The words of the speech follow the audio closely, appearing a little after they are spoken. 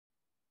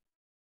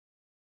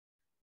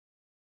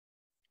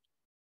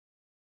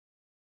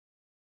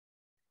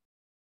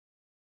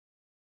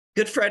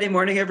Good Friday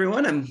morning,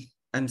 everyone.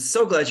 I'm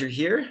so glad you're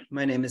here.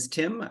 My name is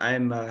Tim.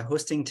 I'm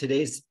hosting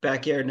today's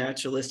Backyard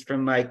Naturalist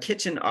from my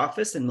kitchen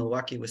office in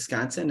Milwaukee,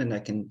 Wisconsin, and I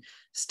can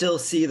still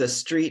see the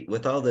street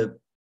with all the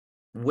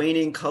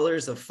waning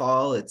colors of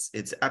fall.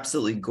 It's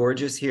absolutely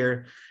gorgeous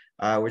here.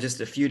 We're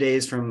just a few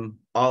days from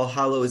All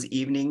Hallows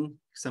Evening,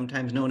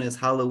 sometimes known as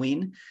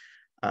Halloween,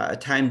 a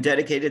time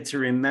dedicated to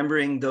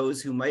remembering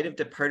those who might have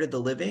departed the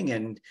living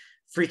and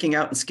freaking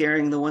out and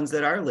scaring the ones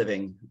that are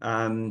living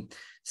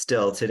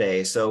still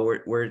today. So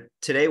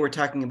today we're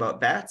talking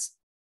about bats,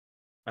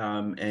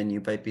 and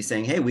you might be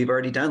saying, "Hey, we've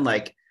already done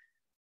like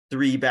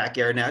 3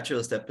 Backyard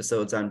Naturalist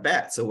episodes on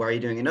bats, so why are you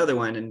doing another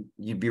one?" And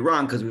you'd be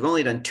wrong because we've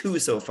only done 2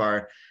 so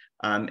far,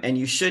 and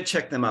you should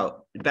check them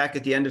out. Back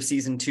at the end of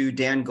season 2,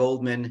 Dan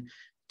Goldman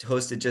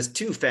hosted just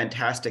 2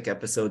 fantastic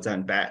episodes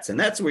on bats, and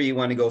that's where you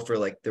want to go for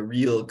like the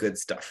real good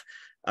stuff.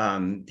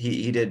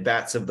 He did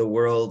Bats of the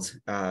World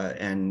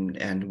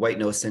and white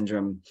nose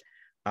syndrome.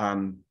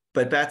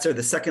 But bats are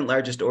the second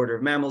largest order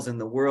of mammals in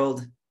the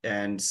world.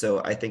 And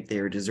so I think they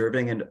are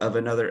deserving of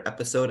another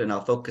episode, and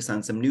I'll focus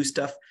on some new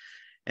stuff.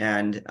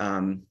 And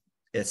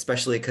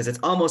especially because it's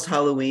almost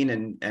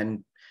Halloween,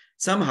 and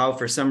somehow,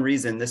 for some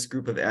reason, this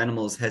group of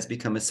animals has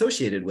become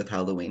associated with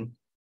Halloween.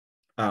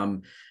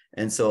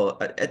 And so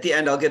at the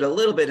end, I'll get a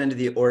little bit into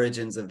the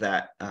origins of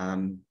that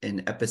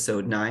in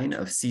episode 9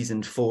 of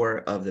season 4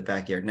 of the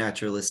Backyard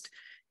Naturalist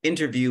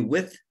interview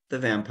with the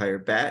vampire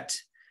bat.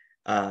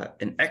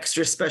 An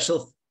extra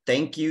special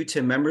thank you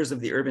to members of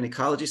the Urban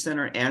Ecology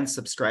Center and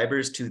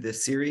subscribers to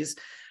this series.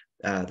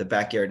 The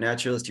Backyard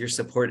Naturalist, your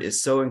support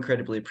is so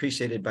incredibly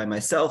appreciated by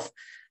myself,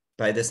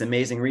 by this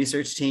amazing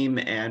research team,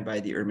 and by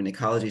the Urban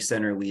Ecology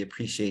Center. We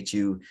appreciate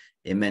you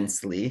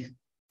immensely.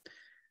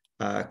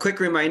 Quick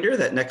reminder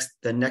that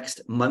the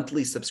next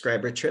monthly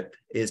subscriber trip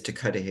is to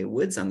Cudahy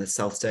Woods on the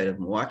south side of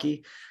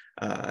Milwaukee.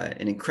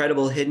 An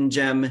incredible hidden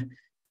gem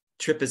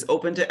trip is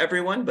open to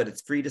everyone, but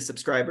it's free to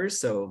subscribers.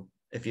 So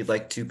if you'd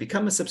like to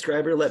become a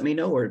subscriber, let me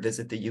know, or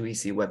visit the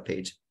UEC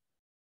webpage.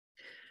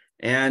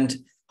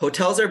 And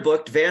hotels are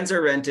booked, vans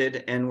are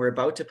rented, and we're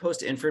about to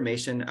post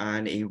information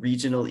on a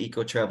regional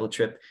eco-travel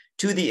trip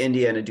to the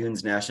Indiana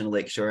Dunes National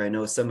Lakeshore. I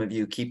know some of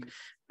you keep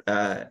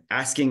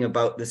asking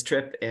about this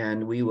trip,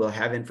 and we will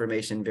have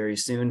information very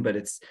soon, but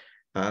it's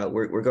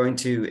we're going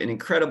to an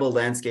incredible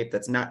landscape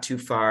that's not too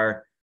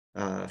far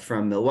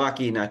from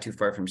Milwaukee, not too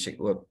far from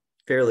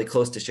fairly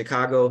close to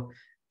Chicago.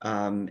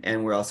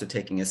 And we're also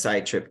taking a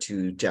side trip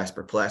to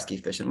Jasper Pulaski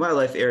Fish and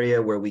Wildlife Area,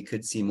 where we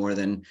could see more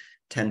than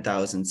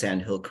 10,000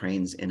 sandhill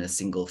cranes in a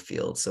single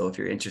field. So if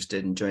you're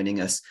interested in joining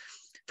us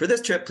for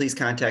this trip, please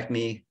contact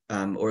me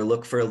or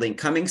look for a link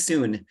coming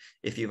soon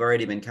if you've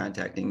already been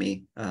contacting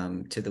me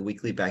to the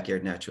weekly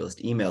Backyard Naturalist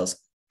emails.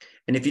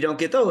 And if you don't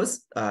get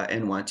those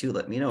and want to,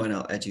 let me know and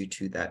I'll add you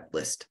to that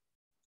list.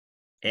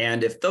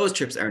 And if those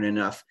trips aren't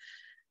enough,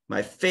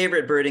 my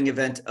favorite birding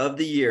event of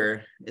the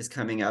year is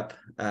coming up,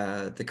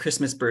 the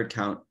Christmas bird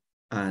count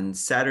on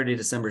Saturday,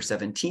 December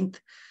 17th.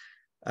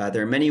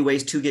 There are many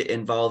ways to get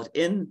involved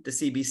in the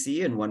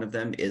CBC, and one of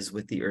them is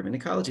with the Urban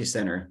Ecology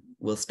Center.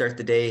 We'll start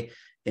the day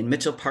in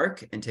Mitchell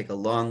Park and take a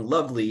long,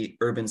 lovely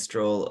urban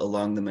stroll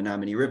along the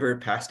Menominee River,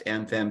 past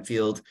Amfam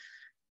Field,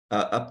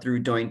 up through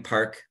Doyne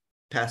Park,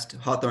 past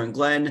Hawthorne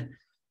Glen,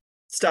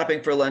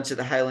 stopping for lunch at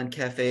the Highland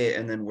Cafe,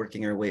 and then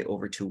working our way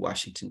over to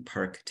Washington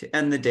Park to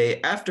end the day,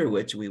 after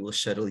which we will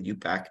shuttle you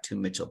back to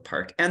Mitchell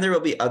Park. And there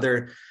will be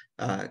other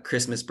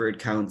Christmas bird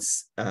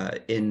counts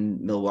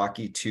in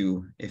Milwaukee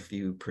too, if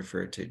you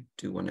prefer to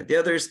do one of the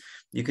others.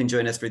 You can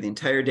join us for the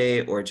entire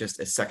day or just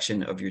a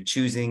section of your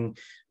choosing.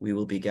 We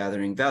will be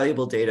gathering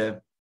valuable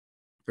data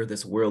for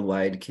this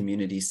worldwide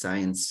community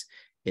science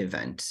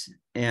event.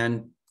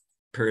 And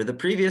per the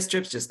previous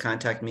trips, just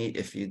contact me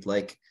if you'd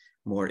like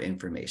more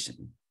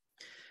information.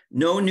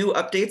 No new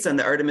updates on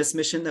the Artemis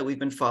mission that we've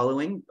been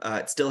following.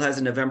 It still has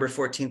a November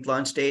 14th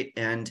launch date.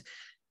 And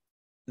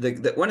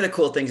one of the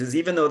cool things is,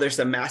 even though there's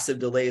some massive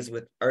delays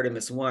with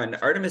Artemis 1,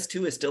 Artemis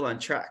 2 is still on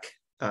track,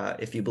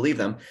 if you believe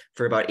them,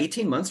 for about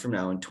 18 months from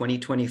now in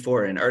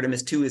 2024. And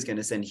Artemis 2 is going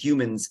to send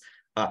humans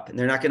up. And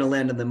they're not going to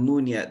land on the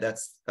moon yet.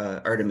 That's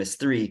Artemis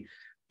 3.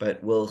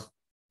 But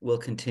we'll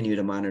continue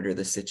to monitor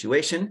the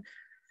situation.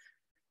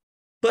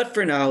 But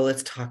for now,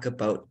 let's talk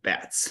about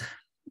bats.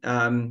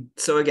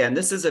 So again,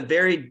 this is a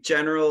very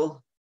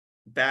general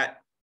bat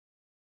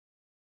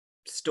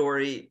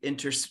story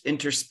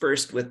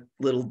interspersed with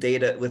little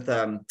data, with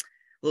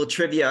little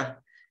trivia.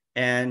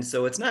 And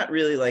so it's not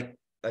really like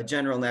a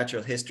general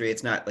natural history.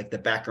 It's not like the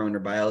background or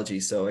biology.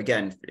 So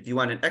again, if you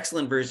want an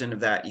excellent version of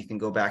that, you can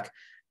go back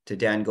to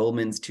Dan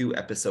Goldman's 2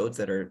 episodes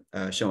that are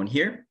shown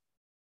here.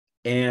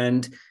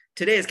 And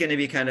today is going to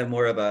be kind of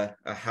more of a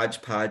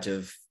hodgepodge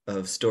of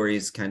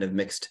stories, kind of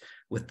mixed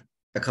with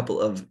a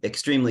couple of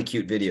extremely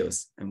cute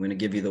videos. I'm going to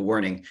give you the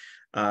warning.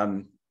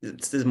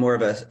 This is more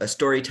of a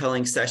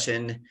storytelling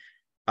session.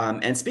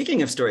 And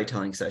speaking of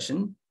storytelling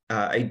session,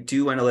 I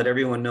do want to let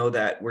everyone know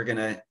that we're going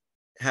to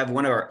have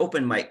one of our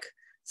open mic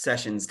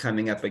sessions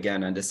coming up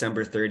again on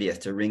December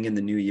 30th to ring in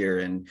the new year.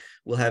 And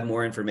we'll have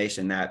more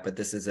information on that, but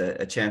this is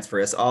a chance for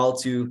us all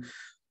to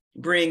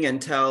bring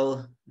and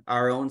tell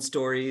our own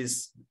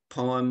stories,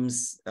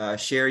 poems,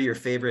 share your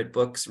favorite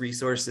books,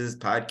 resources,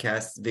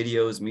 podcasts,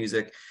 videos,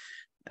 music.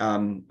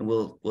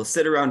 We'll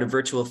sit around a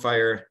virtual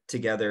fire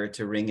together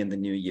to ring in the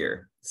new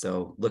year.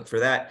 So look for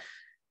that.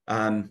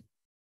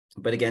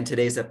 But again,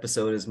 today's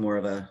episode is more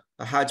of a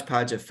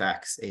hodgepodge of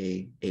facts,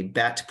 a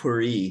bat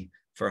pourri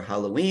for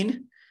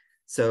Halloween.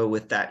 So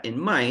with that in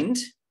mind,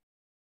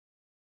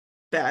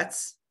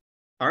 bats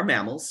are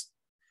mammals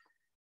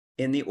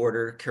in the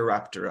order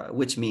Chiroptera,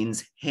 which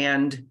means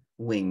hand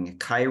wing.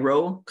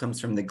 Chiro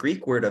comes from the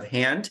Greek word of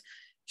hand,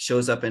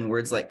 shows up in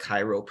words like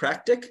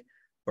chiropractic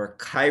or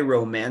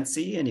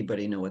chiromancy.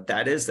 Anybody know what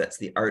that is? That's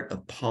the art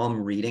of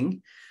palm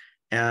reading.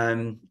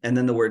 And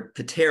then the word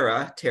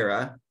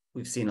ptera,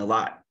 we've seen a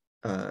lot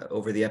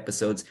over the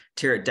episodes.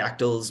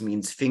 Pterodactyls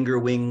means finger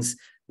wings.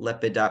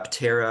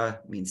 Lepidoptera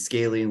means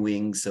scaly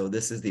wings. So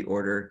this is the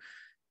order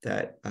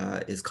that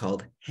is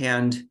called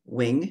hand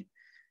wing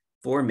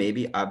for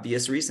maybe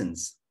obvious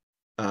reasons.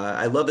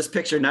 I love this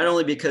picture, not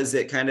only because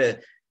it kind of,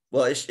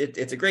 well, it's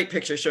a great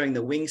picture showing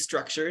the wing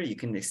structure. You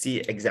can see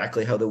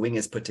exactly how the wing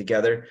is put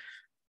together,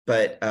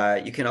 but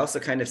you can also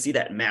kind of see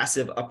that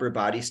massive upper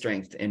body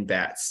strength in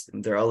bats.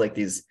 They're all like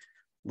these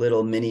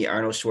little mini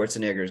Arnold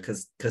Schwarzeneggers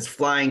because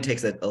flying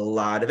takes a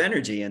lot of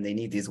energy and they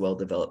need these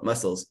well-developed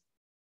muscles.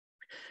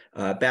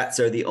 Bats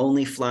are the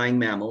only flying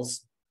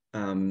mammals,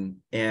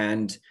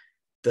 and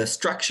the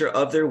structure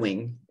of their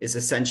wing is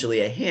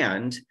essentially a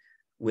hand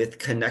with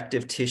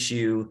connective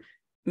tissue,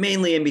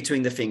 mainly in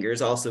between the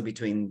fingers, also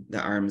between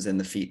the arms and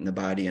the feet and the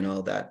body and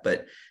all that.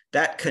 But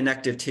that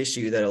connective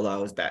tissue that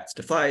allows bats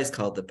to fly is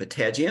called the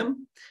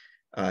patagium.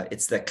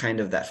 It's that kind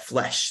of that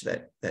flesh,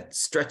 that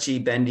stretchy,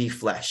 bendy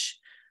flesh.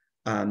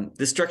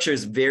 The structure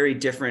is very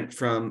different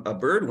from a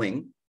bird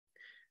wing.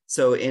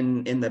 So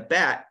in the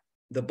bat,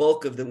 the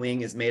bulk of the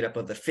wing is made up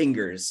of the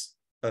fingers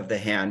of the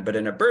hand, but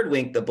in a bird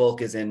wing, the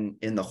bulk is in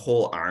the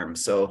whole arm.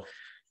 So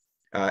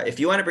if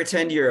you want to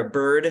pretend you're a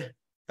bird,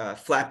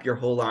 flap your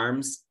whole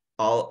arms,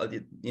 all of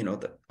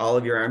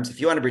your arms. If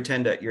you want to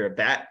pretend that you're a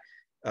bat,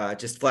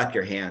 just flap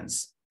your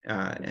hands,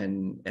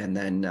 and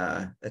then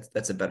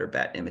that's a better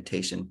bat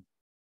imitation.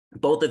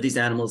 Both of these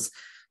animals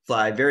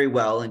fly very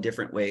well in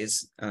different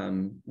ways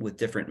with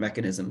different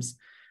mechanisms.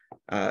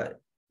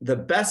 The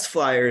best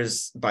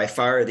flyers by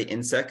far are the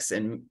insects,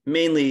 and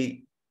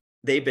mainly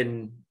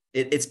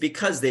it's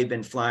because they've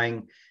been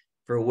flying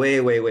for way,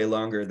 way, way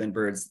longer than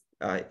birds.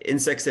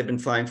 Insects have been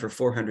flying for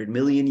 400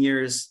 million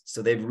years,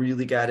 so they've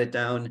really got it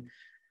down.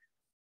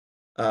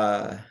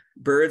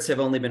 Birds have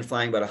only been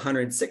flying about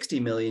 160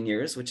 million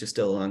years, which is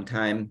still a long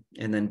time.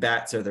 And then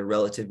bats are the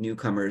relative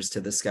newcomers to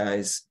the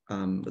skies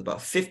with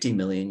about 50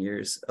 million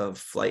years of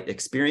flight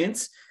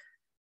experience.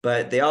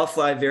 But they all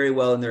fly very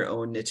well in their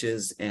own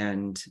niches.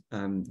 And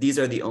these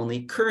are the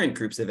only current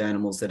groups of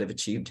animals that have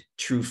achieved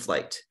true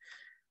flight.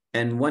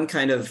 And one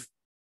kind of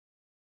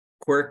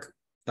quirk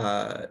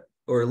or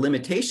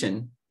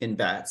limitation in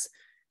bats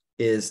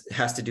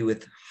has to do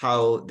with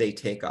how they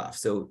take off.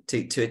 So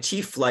to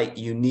achieve flight,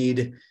 you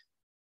need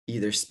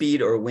either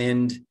speed or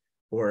wind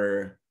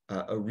or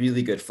a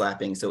really good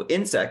flapping. So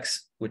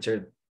insects, which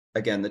are,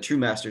 again, the true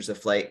masters of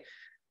flight,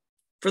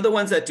 for the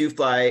ones that do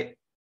fly,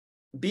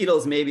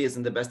 beetles maybe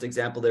isn't the best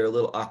example. They're a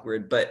little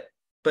awkward, but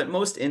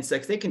most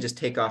insects, they can just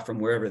take off from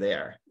wherever they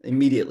are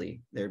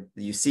immediately.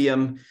 You see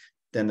them,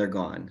 then they're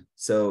gone.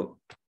 So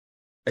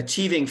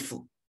achieving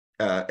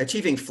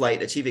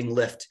flight, achieving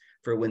lift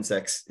for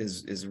insects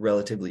is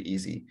relatively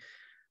easy.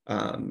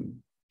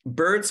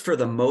 Birds, for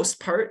the most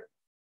part,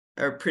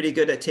 are pretty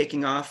good at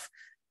taking off.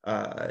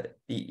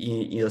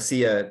 You'll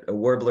see a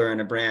warbler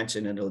on a branch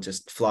and it'll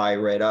just fly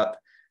right up.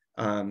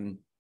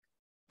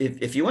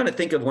 If you want to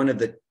think of one of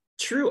the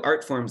true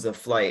art forms of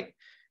flight,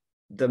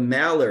 the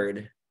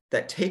mallard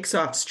that takes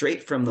off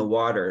straight from the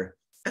water,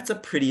 that's a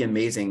pretty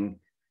amazing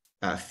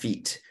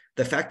feat.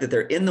 The fact that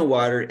they're in the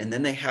water and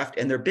then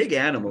and they're big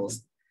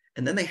animals,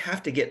 and then they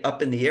have to get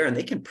up in the air and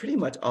they can pretty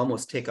much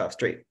almost take off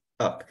straight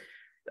up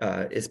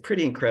is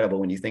pretty incredible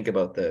when you think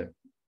about the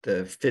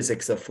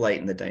physics of flight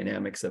and the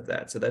dynamics of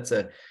that. So that's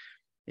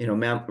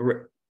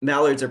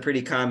mallards are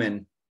pretty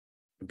common,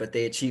 but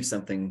they achieve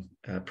something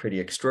pretty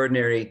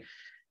extraordinary.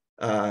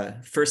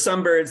 For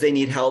some birds, they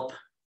need help.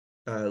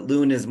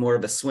 Loon is more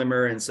of a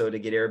swimmer, and so to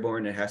get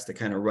airborne, it has to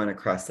kind of run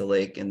across the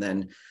lake. And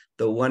then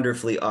the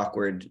wonderfully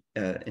awkward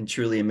and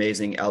truly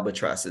amazing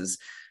albatrosses,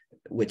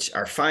 which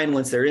are fine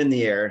once they're in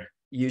the air,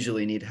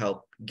 usually need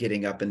help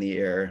getting up in the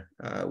air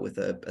with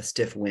a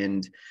stiff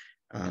wind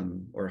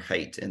or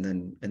height. And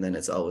then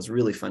it's always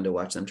really fun to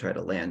watch them try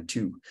to land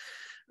too.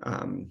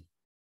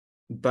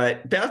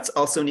 But bats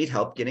also need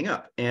help getting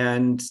up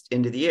and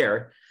into the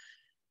air.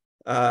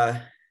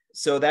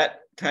 So that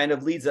kind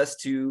of leads us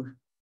to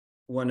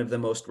one of the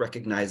most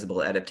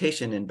recognizable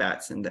adaptation in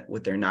bats, and that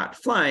what they're not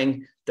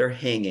flying, they're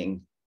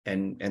hanging,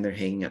 and they're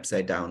hanging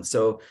upside down.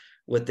 So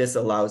what this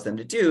allows them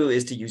to do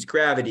is to use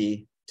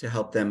gravity to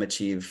help them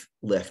achieve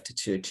lift,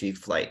 to achieve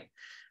flight.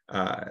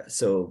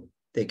 So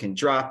they can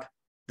drop.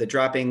 The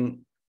dropping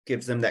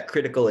gives them that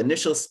critical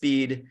initial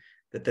speed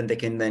that then they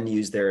can then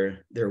use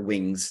their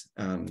wings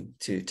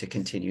to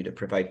continue to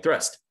provide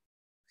thrust.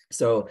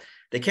 So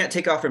they can't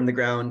take off from the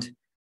ground,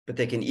 but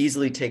they can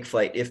easily take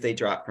flight if they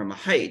drop from a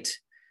height.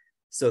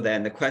 So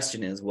then the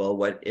question is, well,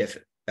 what if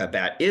a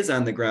bat is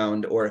on the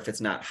ground, or if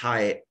it's not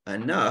high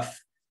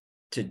enough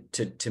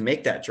to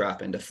make that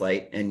drop into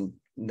flight? And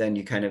then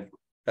you kind of,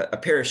 a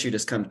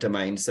parachutist comes to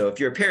mind. So if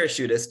you're a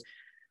parachutist,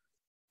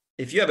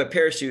 if you have a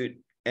parachute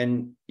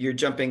and you're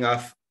jumping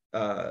off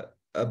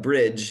a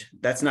bridge,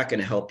 that's not going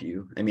to help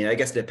you. I mean, I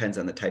guess it depends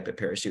on the type of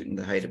parachute and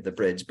the height of the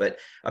bridge, but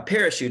a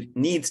parachute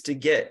needs to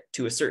get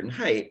to a certain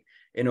height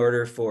in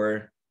order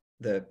for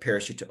the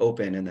parachute to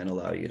open and then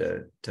allow you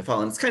to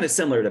fall. And it's kind of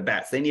similar to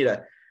bats.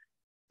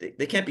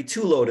 They can't be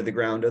too low to the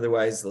ground,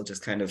 otherwise they'll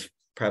just kind of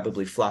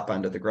probably flop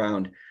onto the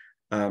ground.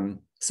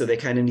 So they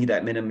kind of need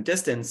that minimum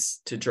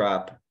distance to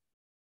drop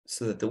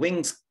so that the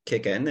wings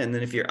kick in. And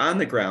then if you're on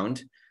the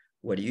ground,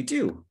 what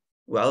do?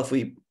 Well, if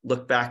we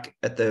look back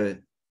at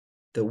the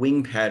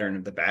wing pattern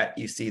of the bat,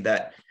 you see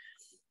that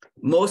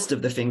most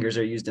of the fingers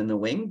are used in the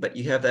wing, but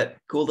you have that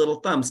cool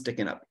little thumb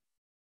sticking up.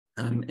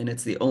 And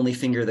it's the only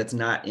finger that's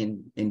not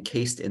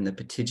encased in the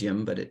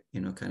pterygium, but it,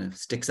 kind of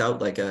sticks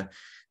out like a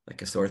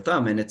sore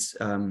thumb. And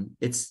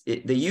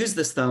they use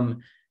this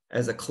thumb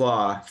as a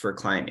claw for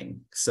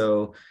climbing.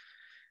 So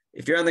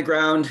if you're on the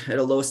ground at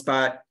a low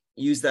spot,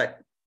 use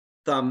that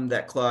thumb,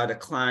 that claw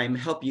to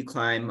help you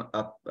climb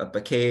up a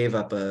cave,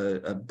 up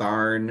a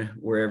barn,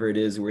 wherever it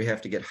is where you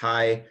have to get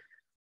high.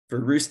 For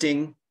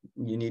roosting,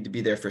 you need to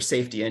be there for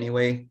safety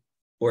anyway,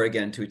 or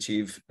again, to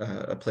achieve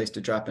a place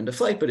to drop into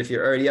flight. But if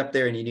you're already up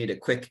there and you need a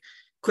quick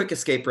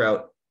escape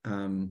route,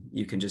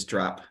 you can just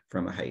drop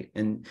from a height.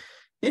 And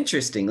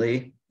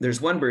interestingly,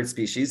 there's one bird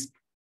species,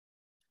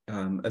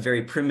 a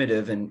very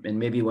primitive and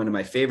maybe one of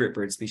my favorite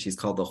bird species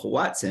called the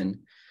Hoatzin,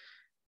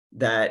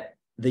 that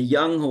the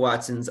young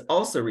Hoatzins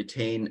also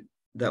retain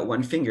that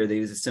one finger. They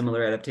use a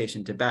similar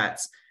adaptation to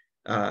bats.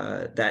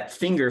 That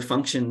finger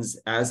functions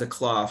as a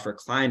claw for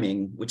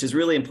climbing, which is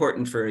really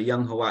important for a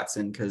young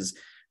Hoatzin because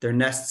their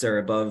nests are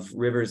above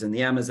rivers in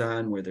the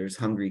Amazon where there's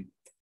hungry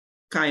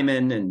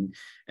caiman.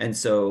 And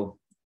so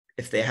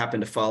if they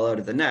happen to fall out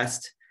of the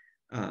nest,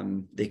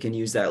 they can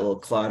use that little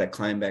claw to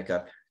climb back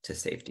up to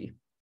safety.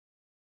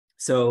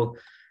 So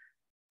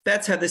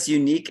bats have this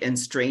unique and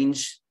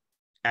strange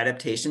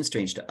adaptation,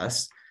 strange to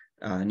us,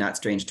 not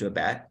strange to a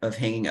bat, of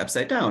hanging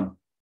upside down.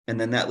 And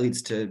then that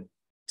leads to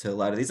a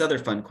lot of these other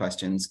fun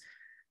questions.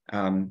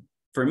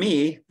 For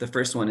me, the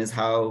first one is,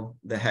 how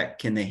the heck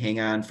can they hang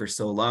on for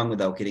so long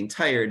without getting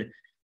tired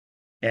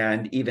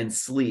and even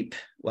sleep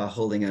while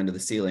holding onto the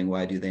ceiling?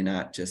 Why do they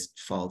not just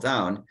fall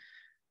down?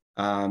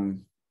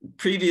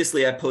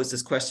 Previously, I posed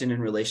this question in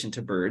relation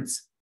to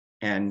birds,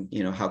 and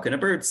how can a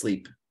bird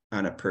sleep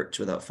on a perch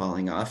without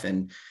falling off?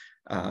 And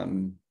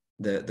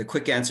the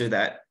quick answer to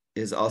that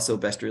is also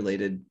best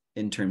related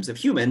in terms of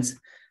humans.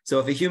 So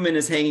if a human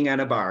is hanging on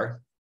a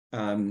bar,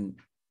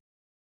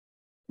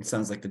 it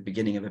sounds like the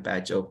beginning of a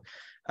bad joke.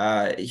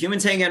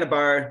 Humans hang on a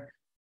bar,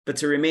 but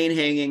to remain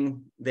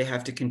hanging, they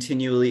have to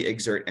continually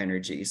exert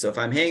energy. So if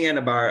I'm hanging on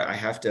a bar, I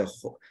have to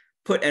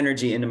put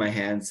energy into my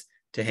hands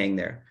to hang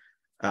there.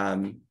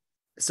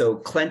 So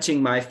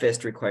clenching my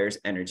fist requires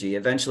energy.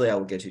 Eventually, I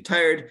will get too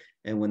tired,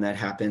 and when that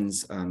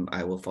happens,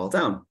 I will fall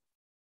down.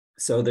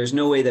 So there's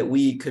no way that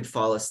we could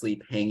fall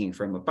asleep hanging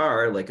from a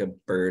bar like a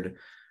bird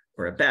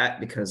or a bat,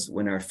 because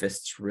when our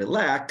fists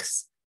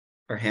relax,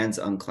 our hands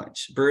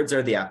unclench. Birds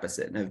are the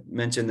opposite. And I've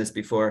mentioned this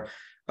before.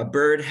 A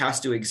bird has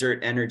to exert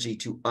energy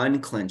to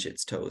unclench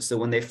its toes. So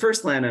when they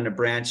first land on a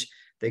branch,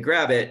 they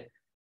grab it.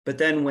 But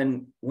then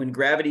when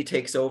gravity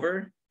takes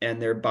over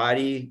and their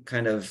body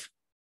kind of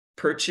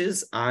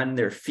perches on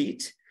their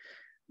feet,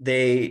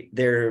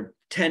 their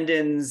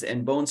tendons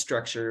and bone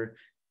structure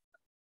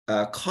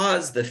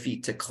cause the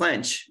feet to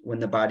clench when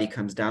the body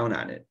comes down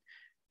on it.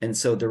 And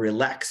so the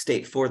relaxed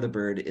state for the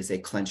bird is a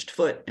clenched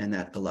foot, and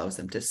that allows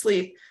them to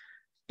sleep.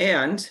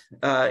 And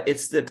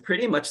it's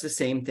pretty much the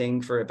same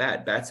thing for a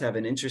bat. Bats have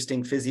an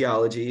interesting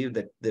physiology,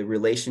 the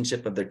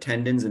relationship of their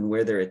tendons and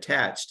where they're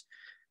attached.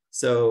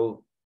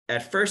 So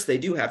at first they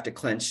do have to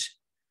clench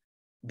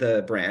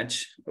the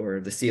branch or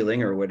the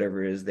ceiling or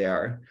whatever it is they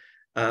are.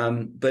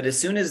 But as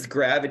soon as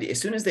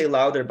they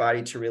allow their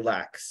body to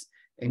relax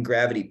and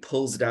gravity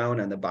pulls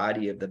down on the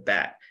body of the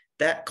bat,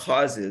 that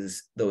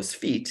causes those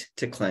feet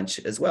to clench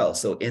as well.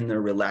 So in the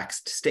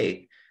relaxed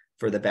state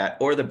for the bat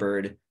or the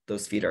bird,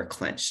 those feet are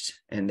clenched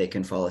and they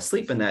can fall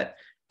asleep in that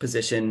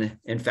position.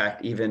 In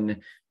fact,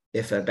 even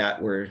if a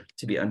bat were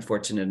to be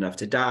unfortunate enough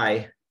to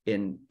die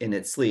in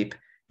its sleep,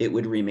 it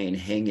would remain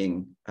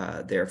hanging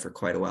there for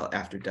quite a while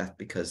after death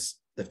because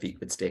the feet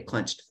would stay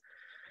clenched.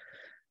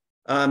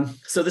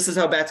 So this is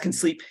how bats can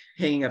sleep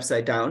hanging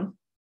upside down.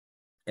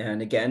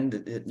 And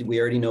again, we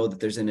already know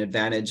that there's an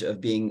advantage of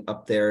being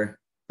up there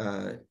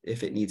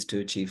if it needs to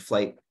achieve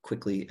flight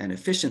quickly and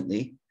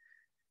efficiently.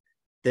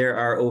 There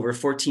are over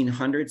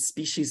 1,400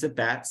 species of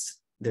bats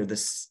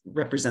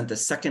represent the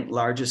second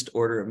largest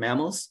order of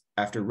mammals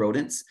after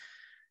rodents.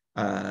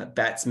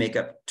 Bats make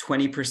up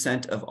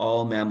 20% of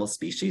all mammal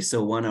species.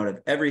 So 1 out of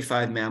every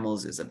 5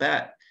 mammals is a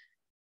bat.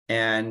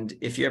 And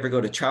if you ever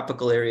go to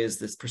tropical areas,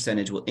 this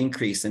percentage will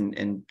increase.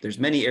 And there's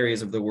many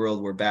areas of the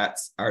world where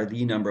bats are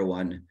the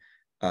 #1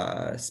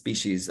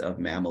 species of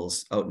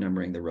mammals,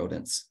 outnumbering the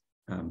rodents,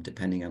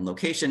 depending on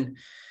location.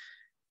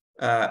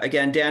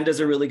 Again, Dan does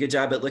a really good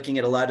job at looking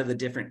at a lot of the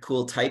different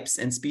cool types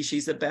and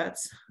species of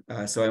bats.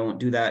 So I won't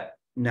do that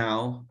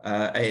now,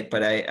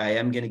 but I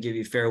am going to give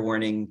you fair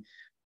warning.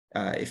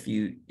 If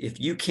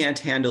you can't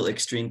handle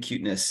extreme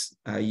cuteness,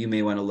 you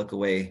may want to look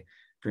away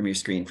from your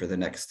screen for the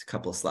next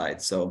couple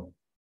slides. So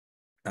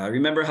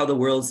remember how the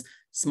world's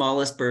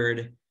smallest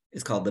bird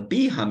is called the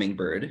bee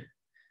hummingbird?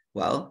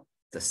 Well,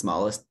 the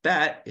smallest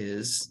bat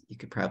is, you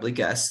could probably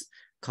guess,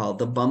 called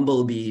the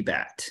bumblebee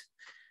bat.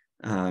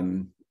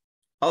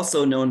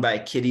 Also known by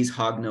Kitty's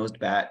hog-nosed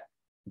bat,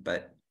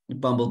 but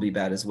bumblebee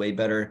bat is way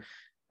better.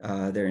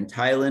 They're in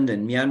Thailand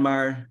and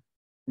Myanmar.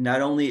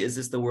 Not only is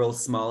this the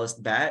world's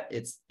smallest bat,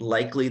 it's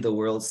likely the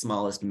world's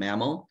smallest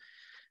mammal.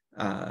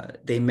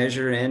 They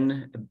measure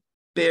in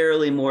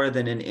barely more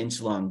than an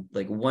inch long,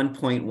 like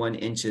 1.1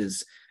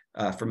 inches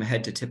from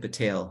head to tip of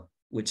tail,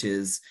 which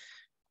is,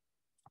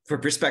 for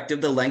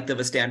perspective, the length of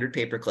a standard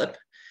paperclip,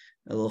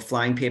 a little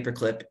flying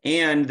paperclip,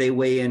 and they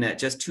weigh in at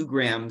just 2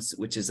 grams,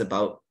 which is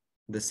about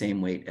the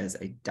same weight as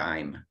a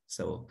dime.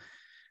 So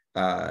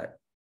I'm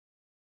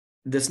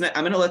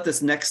going to let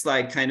this next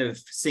slide kind of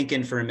sink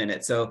in for a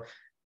minute. So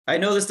I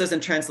know this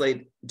doesn't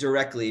translate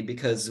directly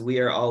because we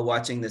are all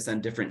watching this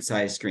on different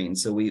size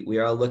screens. So we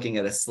are all looking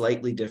at a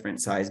slightly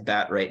different size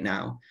bat right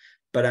now.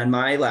 But on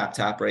my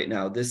laptop right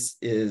now, I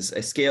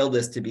scaled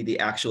this to be the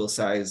actual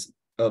size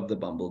of the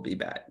bumblebee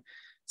bat.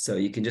 So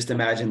you can just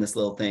imagine this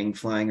little thing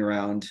flying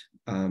around,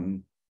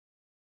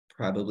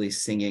 probably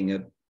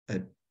singing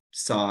a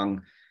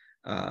song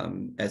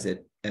as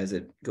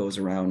it goes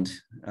around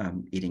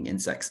eating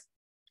insects.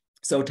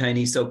 So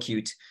tiny, so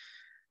cute.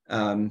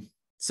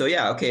 So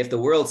yeah, okay, if the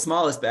world's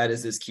smallest bat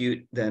is this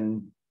cute,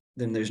 then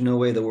there's no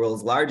way the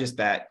world's largest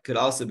bat could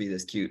also be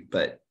this cute.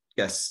 But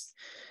yes,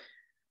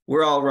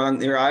 we're all wrong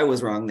there. I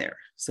was wrong there.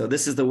 So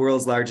this is the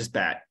world's largest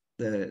bat,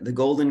 the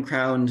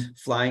golden-crowned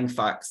flying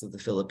fox of the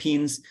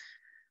Philippines.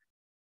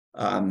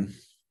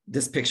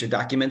 This picture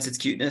documents its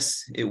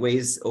cuteness. It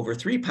weighs over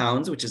 3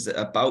 pounds, which is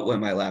about what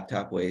my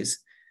laptop weighs.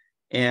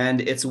 And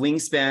its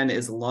wingspan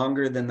is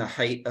longer than the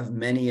height of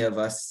many of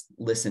us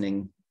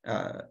listening,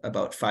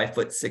 about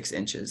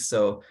 5'6".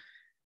 So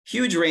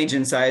huge range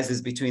in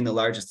sizes between the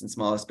largest and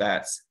smallest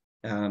bats.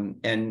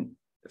 And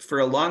for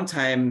a long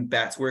time,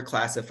 bats were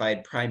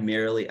classified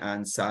primarily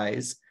on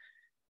size.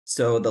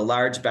 So the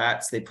large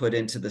bats they put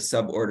into the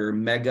suborder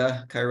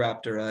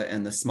Megachiroptera,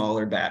 and the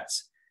smaller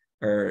bats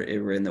were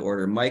in the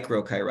order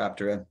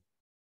Microchiroptera.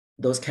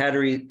 Those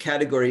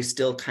categories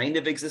still kind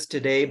of exist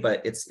today,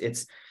 but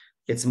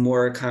it's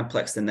more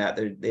complex than that.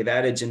 They've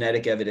added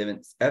genetic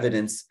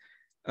evidence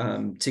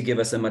to give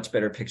us a much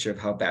better picture of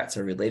how bats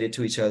are related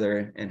to each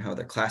other and how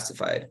they're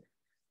classified.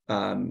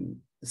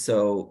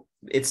 So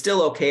it's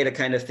still okay to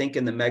kind of think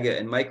in the mega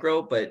and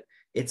micro, but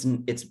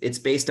it's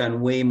based on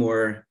way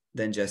more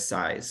than just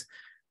size.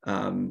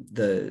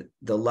 The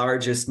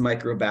largest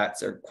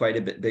microbats are quite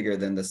a bit bigger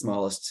than the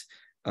smallest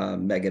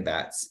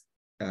megabats.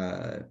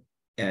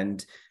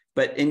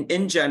 But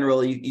in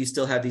general, you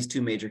still have these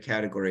 2 major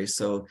categories.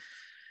 So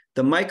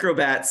the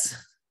microbats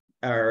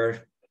are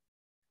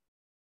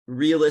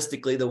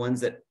realistically the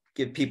ones that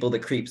give people the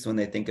creeps when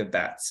they think of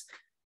bats.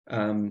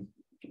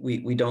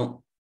 We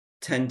don't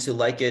tend to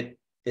like it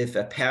if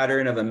a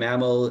pattern of a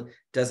mammal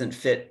doesn't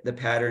fit the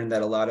pattern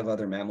that a lot of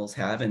other mammals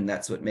have, and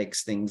that's what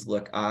makes things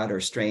look odd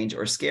or strange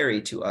or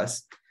scary to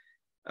us.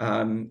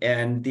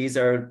 And these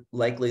are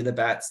likely the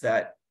bats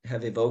that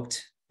have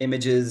evoked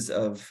images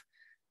of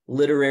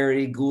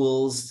literary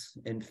ghouls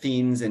and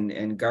fiends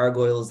and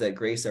gargoyles that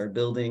grace our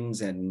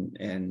buildings and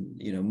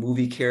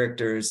movie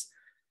characters.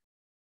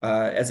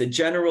 As a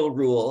general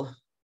rule,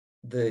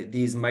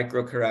 these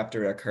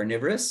Microchiroptera are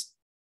carnivorous,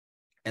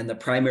 and the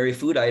primary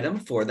food item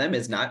for them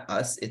is not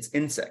us, it's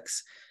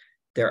insects.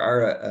 There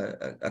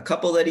are a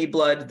couple that eat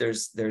blood,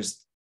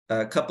 there's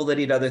a couple that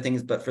eat other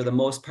things, but for the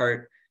most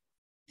part,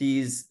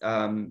 these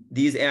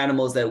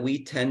animals that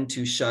we tend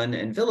to shun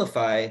and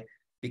vilify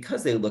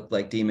because they look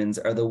like demons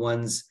are the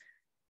ones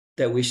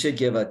that we should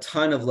give a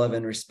ton of love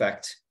and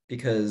respect,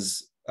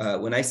 because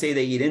when I say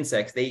they eat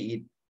insects, they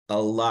eat a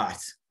lot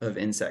of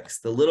insects.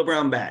 The little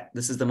brown bat,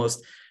 this is the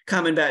most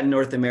common bat in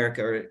North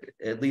America, or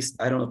at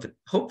least I don't know if it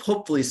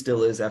hopefully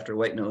still is after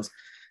white nose.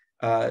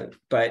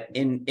 But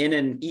in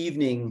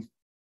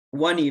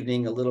one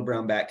evening, a little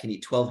brown bat can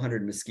eat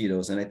 1,200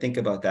 mosquitoes. And I think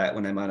about that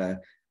when I'm on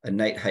a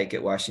night hike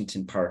at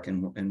Washington Park,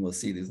 and we'll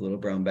see these little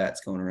brown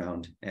bats going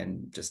around,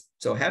 and just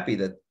so happy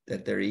that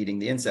they're eating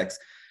the insects,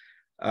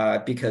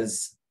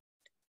 because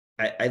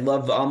I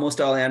love almost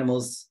all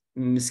animals.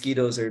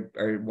 Mosquitoes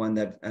are one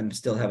that I'm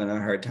still having a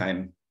hard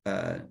time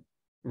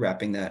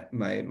wrapping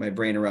my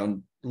brain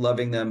around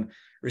loving them,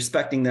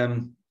 respecting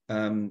them.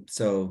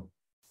 So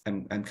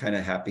I'm kind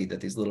of happy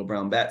that these little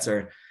brown bats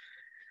are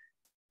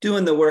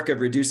doing the work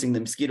of reducing the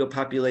mosquito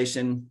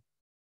population.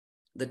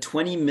 The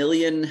 20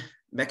 million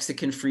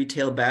Mexican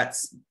free-tailed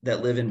bats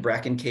that live in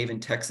Bracken Cave in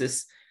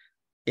Texas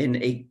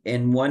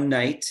in one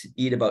night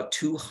eat about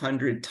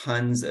 200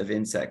 tons of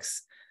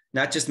insects,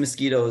 not just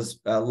mosquitoes,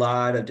 a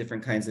lot of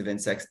different kinds of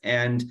insects.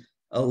 And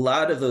a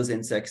lot of those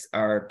insects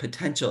are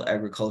potential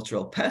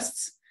agricultural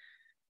pests.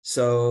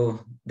 So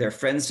they're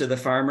friends to the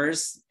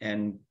farmers,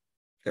 and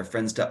they're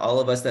friends to all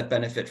of us that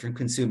benefit from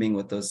consuming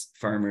what those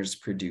farmers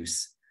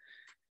produce.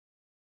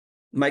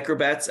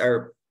 Microbats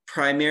are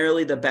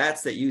primarily the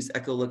bats that use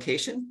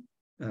echolocation,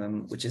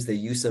 which is the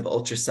use of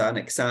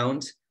ultrasonic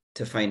sound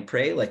to find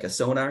prey, like a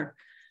sonar.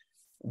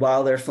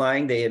 While they're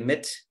flying, they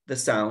emit the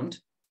sound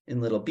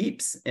in little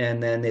beeps,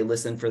 and then they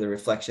listen for the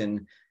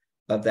reflection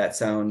of that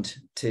sound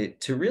to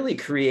really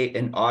create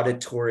an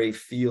auditory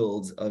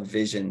field of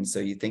vision. So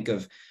you think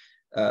of,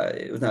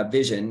 it was not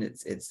vision,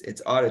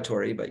 it's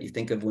auditory, but you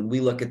think of when we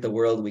look at the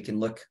world, we can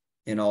look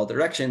in all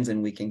directions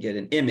and we can get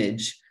an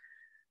image.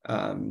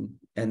 And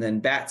then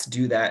bats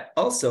do that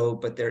also,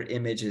 but their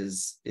image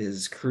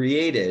is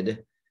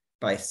created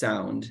by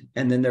sound.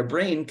 And then their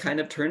brain kind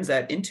of turns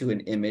that into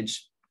an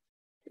image.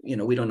 You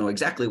know, we don't know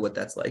exactly what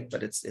that's like,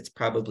 but it's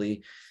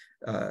probably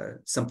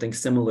something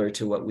similar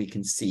to what we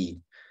can see.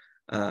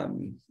 But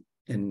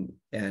again,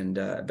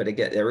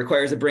 it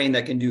requires a brain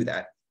that can do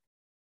that.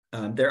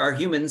 There are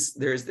humans.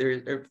 There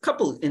are a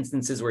couple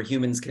instances where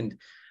humans can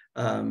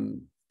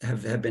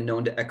have been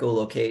known to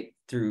echolocate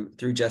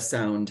through just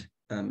sound.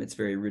 It's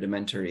very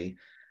rudimentary,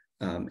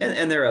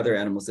 and there are other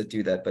animals that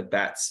do that, but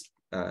bats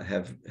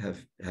have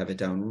it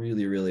down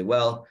really, really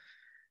well.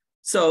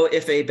 So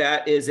if a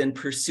bat is in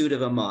pursuit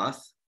of a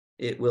moth,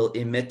 it will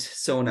emit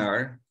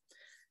sonar.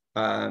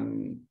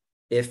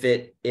 If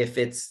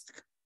it's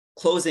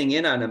closing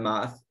in on a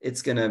moth,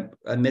 it's going to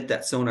emit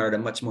that sonar at a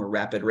much more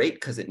rapid rate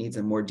because it needs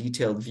a more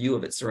detailed view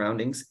of its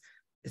surroundings.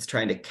 It's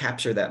trying to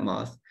capture that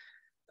moth.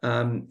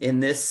 In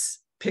this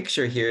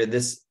picture here,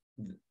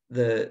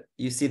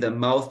 you see the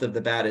mouth of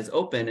the bat is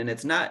open, and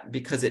it's not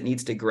because it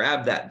needs to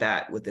grab that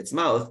bat with its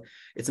mouth.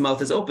 Its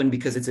mouth is open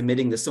because it's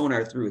emitting the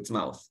sonar through its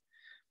mouth.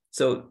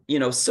 So, you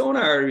know,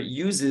 sonar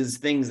uses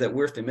things that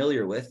we're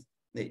familiar with.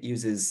 It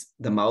uses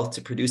the mouth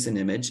to produce an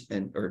image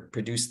or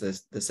produce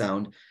the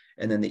sound,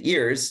 and then the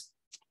ears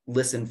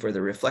listen for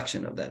the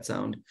reflection of that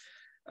sound.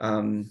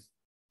 And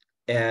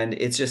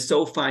it's just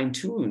so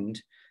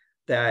fine-tuned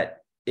that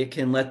it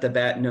can let the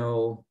bat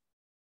know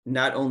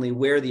not only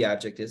where the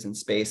object is in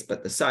space,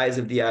 but the size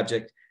of the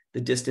object,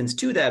 the distance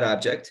to that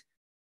object,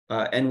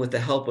 and with the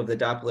help of the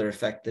Doppler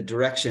effect, the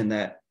direction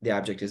that the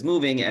object is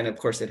moving. And of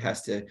course, it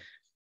has to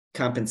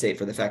compensate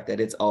for the fact that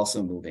it's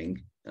also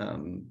moving.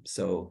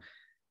 So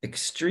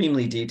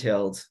extremely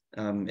detailed,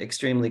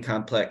 extremely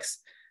complex,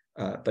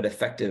 but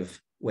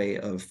effective way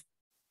of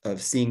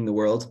seeing the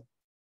world.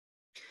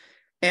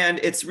 And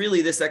it's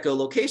really this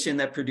echolocation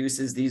that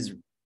produces these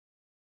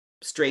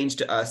strange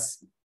to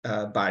us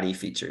body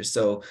features.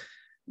 So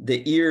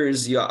the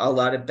ears, a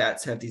lot of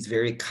bats have these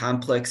very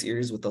complex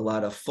ears with a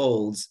lot of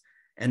folds,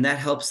 and that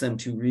helps them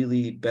to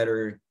really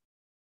better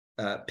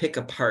pick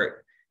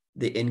apart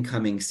the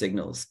incoming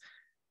signals.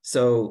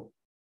 So,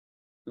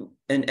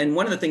 and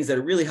one of the things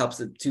that really helps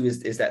it too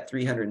is that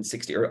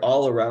 360 or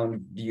all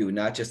around view,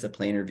 not just a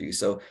planar view.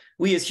 So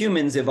we as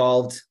humans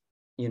evolved,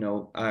 you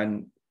know,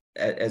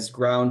 as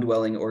ground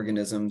dwelling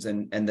organisms,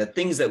 and the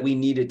things that we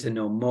needed to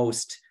know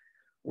most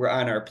were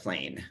on our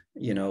plane.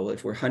 You know,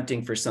 if we're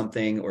hunting for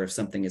something or if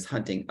something is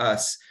hunting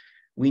us,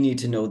 we need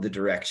to know the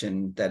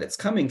direction that it's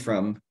coming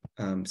from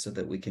so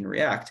that we can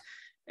react.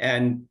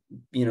 And,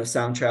 you know,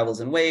 sound travels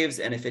in waves.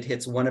 And if it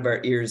hits one of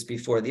our ears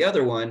before the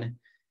other one,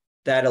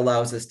 that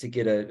allows us to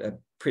get a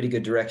pretty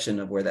good direction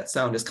of where that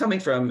sound is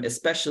coming from,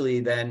 especially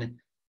then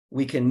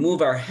we can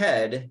move our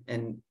head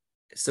and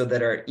so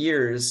that our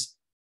ears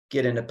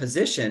get in a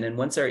position. And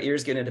once our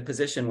ears get into a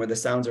position where the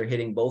sounds are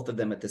hitting both of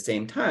them at the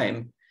same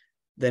time,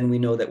 then we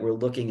know that we're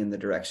looking in the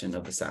direction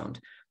of the sound.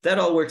 That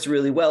all works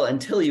really well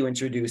until you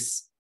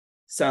introduce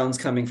sounds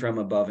coming from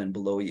above and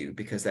below you,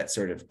 because that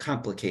sort of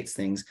complicates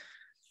things.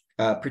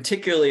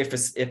 Particularly if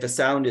a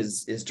sound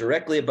is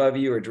directly above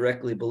you or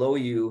directly below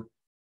you,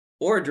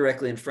 or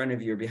directly in front of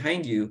you or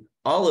behind you,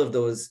 all of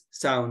those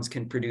sounds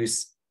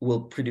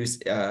will produce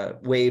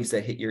waves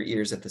that hit your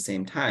ears at the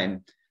same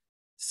time.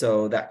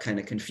 So that kind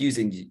of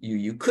confusing you.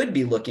 You could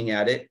be looking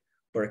at it,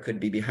 or it could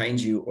be behind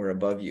you or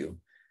above you.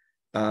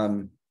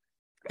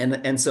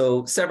 And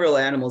so several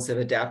animals have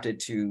adapted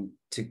to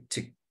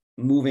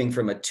moving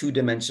from a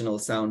two-dimensional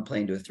sound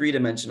plane to a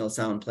three-dimensional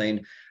sound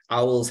plane.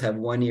 Owls have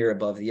one ear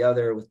above the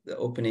other with the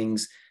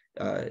openings.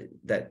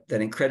 That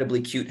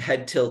incredibly cute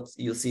head tilt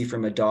you'll see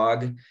from a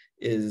dog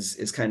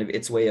is kind of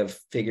its way of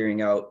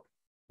figuring out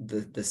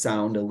the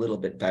sound a little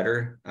bit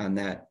better on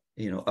that,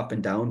 you know, up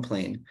and down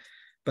plane.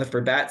 But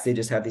for bats, they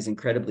just have these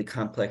incredibly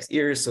complex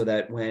ears so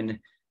that when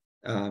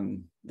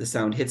the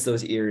sound hits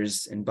those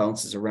ears and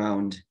bounces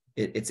around,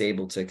 it's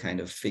able to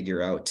kind of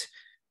figure out,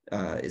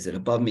 is it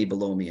above me,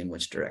 below me, in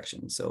which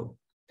direction? So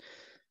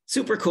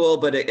super cool,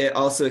 but it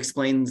also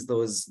explains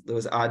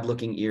those odd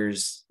looking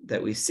ears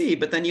that we see.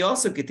 But then you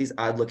also get these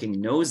odd looking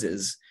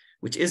noses,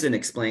 which isn't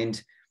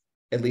explained,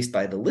 at least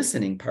by the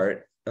listening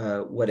part.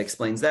 What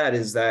explains that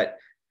is that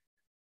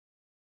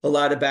a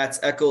lot of bats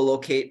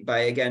echolocate by,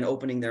 again,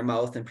 opening their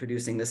mouth and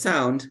producing the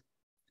sound.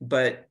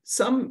 But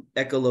some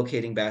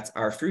echolocating bats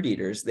are fruit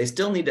eaters. They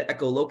still need to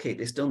echolocate.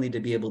 They still need to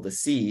be able to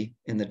see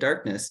in the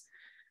darkness.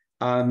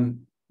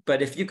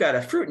 But if you've got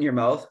a fruit in your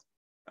mouth,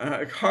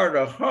 it's hard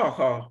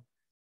to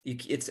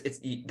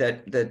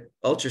that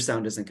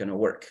ultrasound isn't going to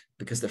work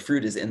because the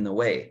fruit is in the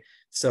way.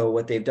 So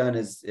what they've done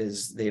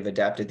is they've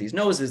adapted these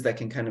noses that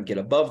can kind of get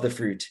above the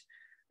fruit,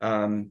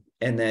 and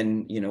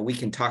then we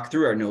can talk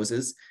through our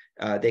noses.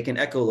 They can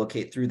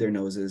echolocate through their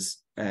noses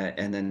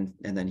and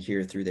then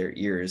hear through their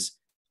ears,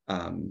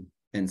 and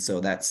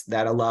so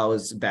that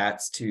allows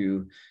bats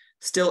to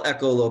still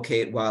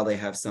echolocate while they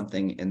have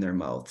something in their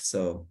mouth.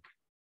 So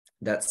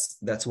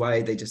that's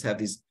why they just have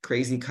these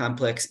crazy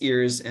complex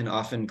ears and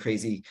often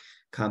crazy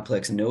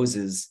complex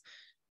noses,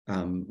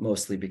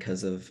 mostly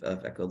because of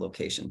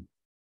echolocation.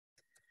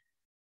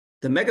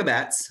 The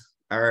megabats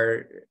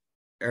are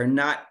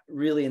not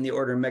really in the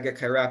order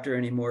Megachiroptera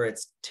anymore.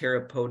 It's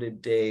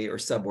Pteropodidae or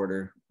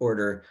suborder.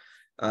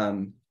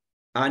 On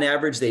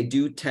average, they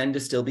do tend to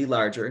still be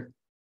larger.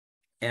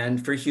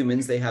 And for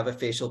humans, they have a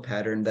facial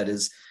pattern that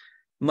is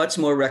much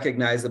more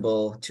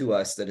recognizable to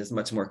us, that is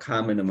much more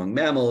common among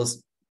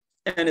mammals.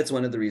 And it's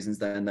one of the reasons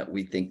then that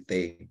we think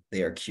they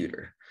are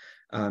cuter.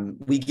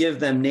 We give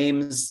them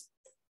names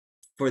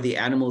for the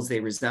animals they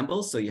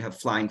resemble. So you have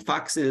flying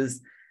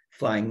foxes,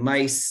 flying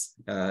mice.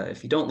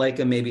 If you don't like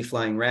them, maybe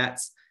flying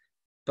rats.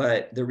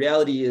 But the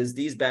reality is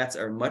these bats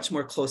are much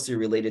more closely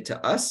related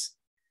to us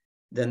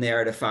than they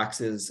are to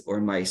foxes or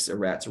mice or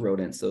rats,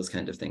 rodents, those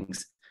kind of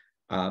things.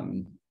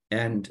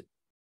 And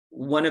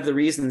one of the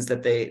reasons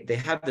that they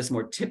have this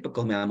more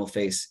typical mammal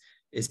face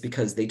is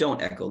because they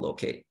don't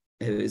echolocate.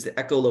 It was the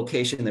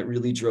echolocation that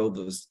really drove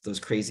those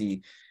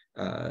crazy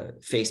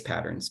face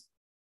patterns.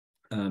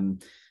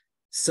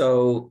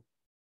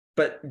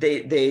 But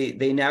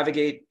they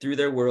navigate through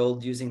their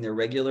world using their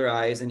regular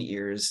eyes and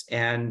ears.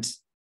 And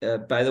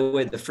by the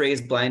way, the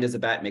phrase blind as a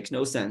bat makes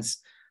no sense.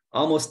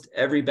 Almost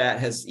every bat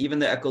has, even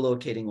the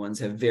echolocating ones,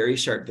 have very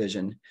sharp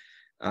vision.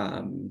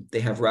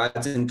 They have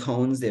rods and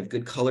cones. They have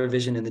good color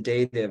vision in the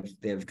day.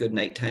 They have good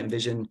nighttime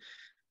vision.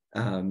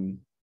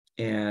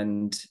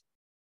 And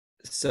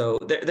so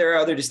there are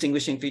other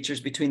distinguishing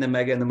features between the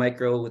mega and the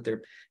micro, with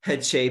their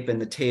head shape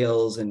and the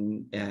tails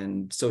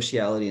and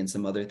sociality and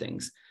some other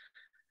things.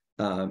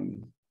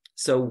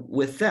 So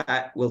with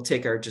that, we'll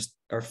take our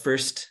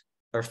first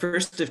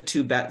of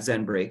two bat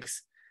Zen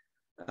breaks,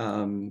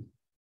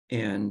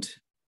 and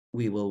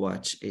we will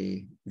watch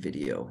a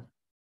video.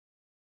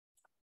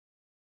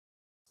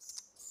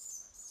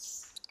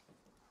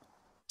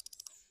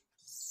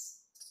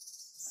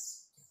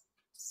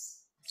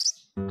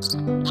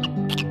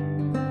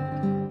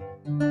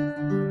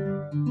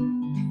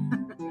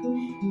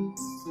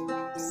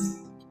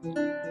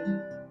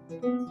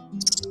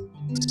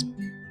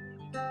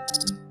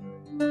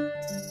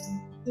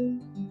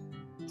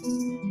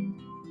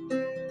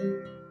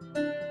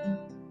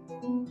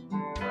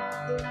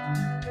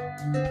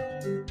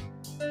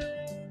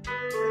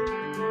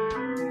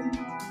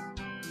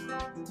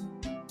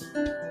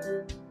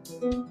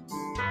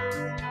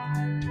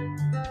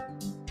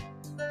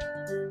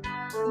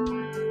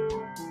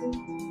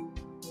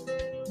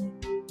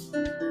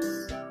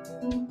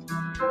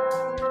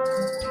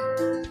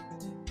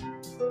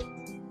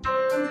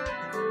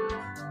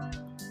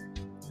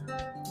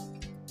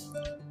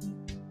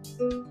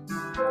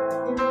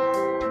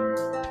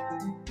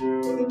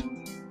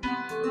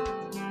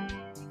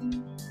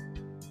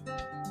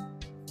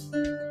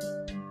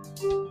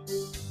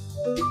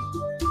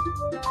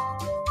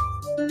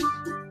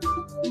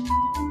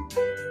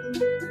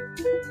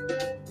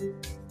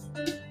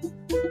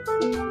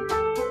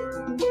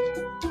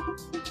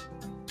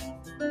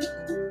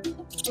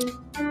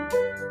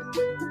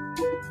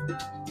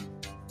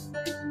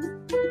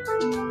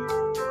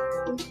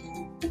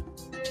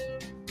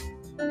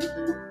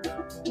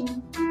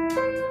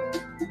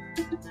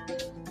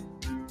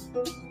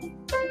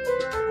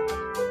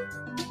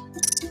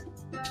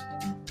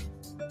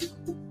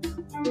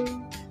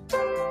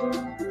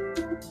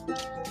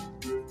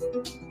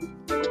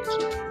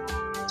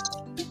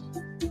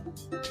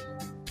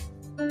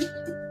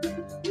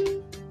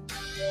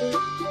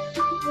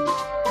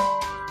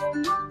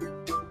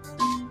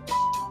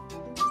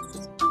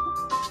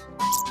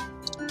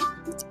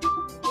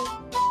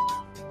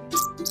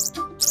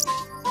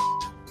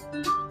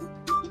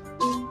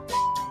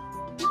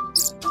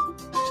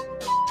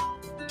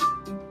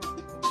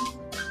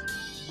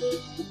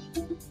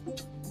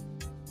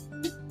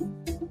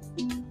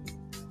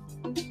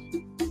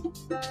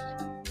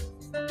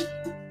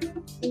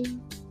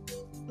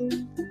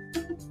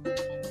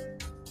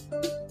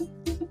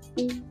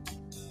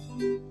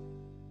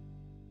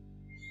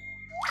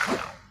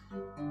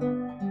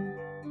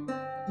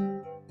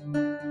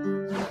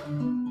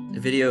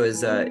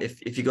 was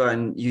if you go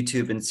on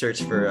YouTube and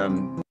search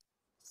for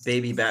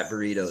baby bat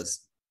burritos,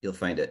 you'll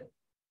find it.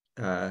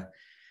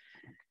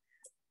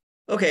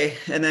 Okay,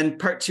 and then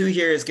part 2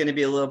 here is going to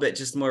be a little bit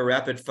just more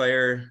rapid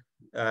fire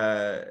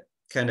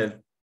kind of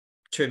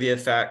trivia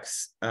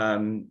facts.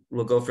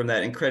 We'll go from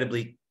that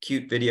incredibly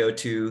cute video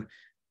to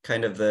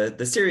kind of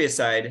the serious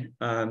side.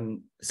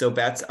 So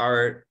bats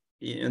are,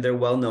 they're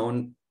well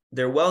known,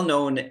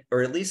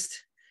 or at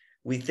least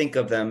we think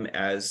of them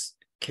as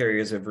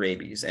carriers of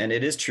rabies, and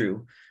it is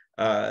true.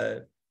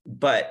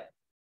 But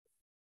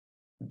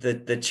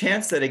the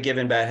chance that a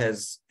given bat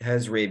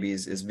has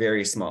rabies is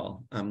very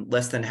small.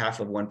 Less than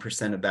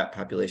 0.5% of bat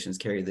populations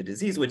carry the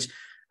disease, which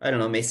I don't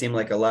know, may seem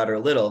like a lot or a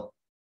little,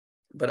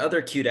 but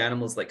other cute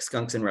animals like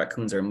skunks and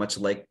raccoons are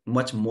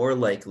much more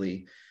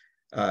likely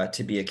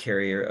to be a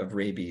carrier of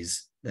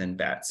rabies than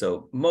bats.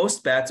 So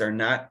most bats are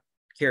not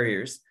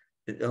carriers.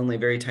 Only a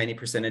very tiny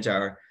percentage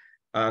are.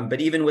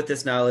 But even with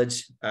this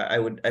knowledge, I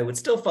would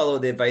still follow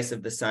the advice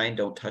of the sign: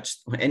 don't touch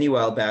any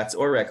wild bats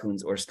or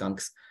raccoons or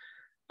skunks.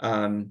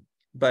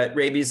 But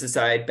rabies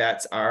aside,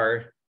 bats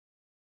are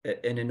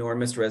an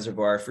enormous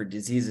reservoir for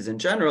diseases in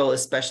general,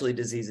 especially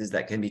diseases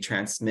that can be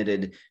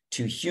transmitted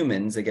to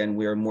humans. Again,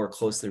 we are more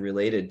closely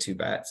related to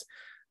bats.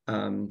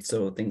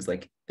 So things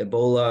like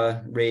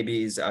Ebola,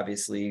 rabies,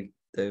 obviously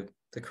the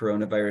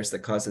coronavirus that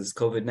causes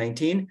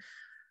COVID-19.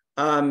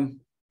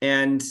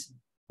 And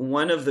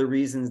one of the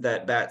reasons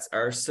that bats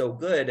are so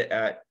good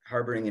at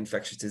harboring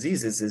infectious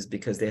diseases is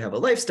because they have a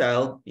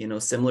lifestyle,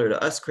 similar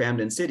to us, crammed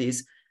in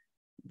cities,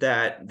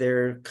 that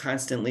they're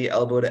constantly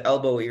elbow to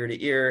elbow, ear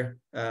to ear,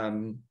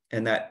 and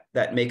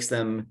that makes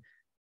them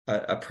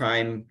a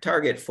prime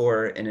target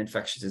for an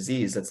infectious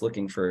disease that's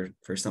looking for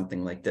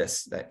something like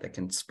this that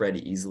can spread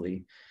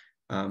easily.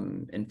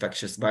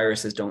 Infectious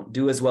viruses don't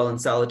do as well in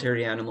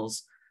solitary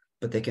animals,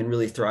 but they can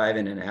really thrive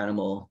in an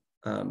animal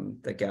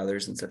that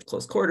gathers in such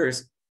close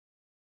quarters.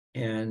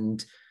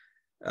 And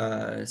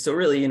so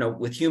really,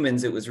 with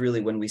humans, it was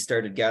really when we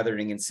started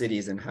gathering in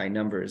cities in high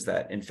numbers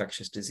that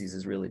infectious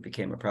diseases really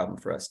became a problem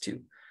for us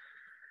too.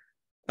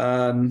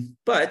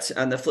 But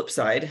on the flip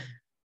side,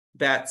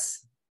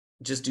 bats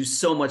just do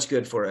so much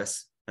good for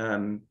us.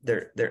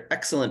 They're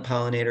excellent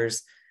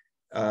pollinators,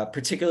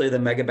 particularly the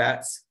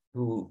megabats.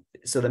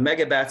 So the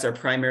megabats are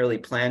primarily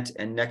plant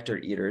and nectar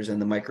eaters,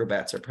 and the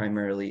microbats are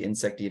primarily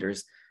insect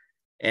eaters.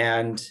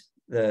 And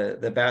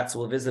the bats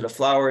will visit a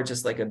flower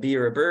just like a bee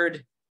or a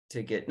bird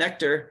to get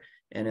nectar,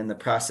 and in the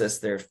process,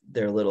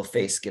 their little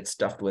face gets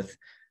stuffed with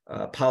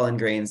pollen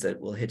grains that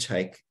will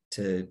hitchhike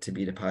to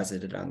be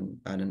deposited on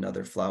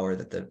another flower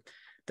that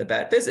the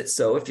bat visits.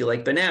 So if you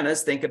like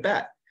bananas, think of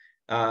bat.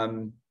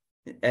 And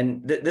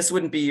this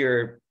wouldn't be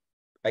your,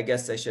 I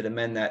guess I should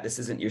amend that. This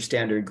isn't your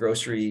standard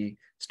grocery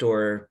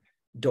store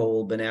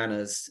Dole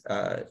bananas.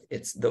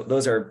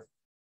 Those are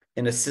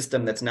in a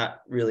system that's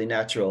not really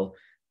natural,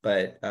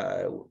 but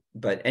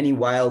any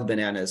wild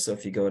bananas. So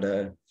if you go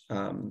to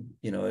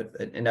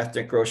an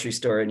ethnic grocery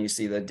store and you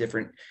see the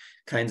different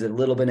kinds of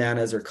little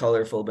bananas or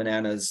colorful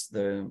bananas,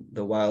 the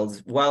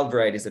wild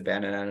varieties of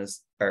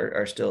bananas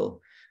are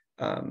still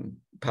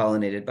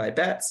pollinated by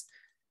bats.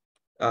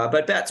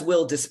 But bats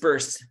will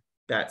disperse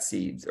bat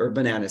seeds, or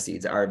banana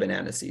seeds are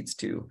banana seeds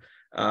too.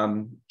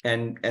 And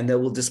they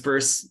will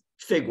disperse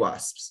fig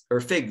wasps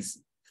or figs.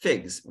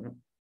 Figs are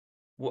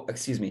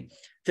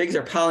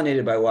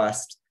pollinated by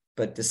wasps,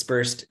 but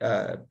dispersed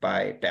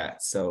by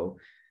bats. So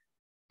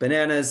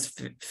bananas,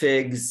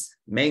 figs,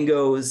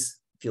 mangoes.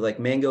 If you like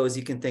mangoes,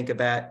 you can think of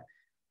bat.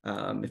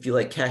 If you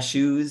like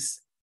cashews,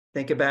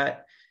 think of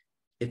bat.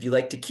 If you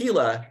like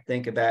tequila,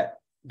 think of bat,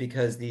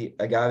 because the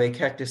agave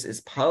cactus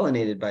is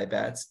pollinated by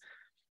bats.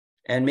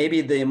 And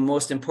maybe the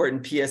most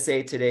important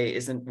PSA today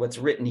isn't what's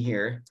written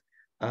here,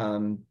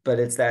 but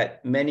it's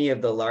that many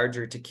of the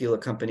larger tequila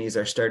companies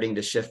are starting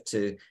to shift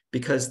to,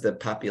 because the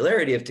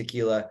popularity of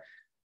tequila,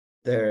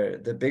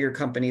 the bigger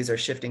companies are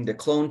shifting to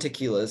clone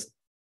tequilas,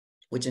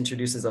 which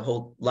introduces a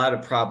whole lot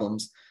of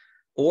problems,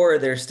 or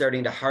they're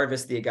starting to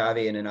harvest the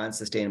agave in an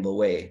unsustainable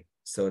way.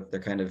 So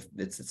they're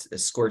it's a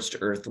scorched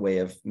earth way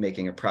of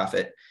making a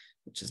profit,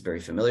 which is very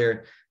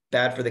familiar.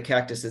 Bad for the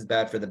cactus is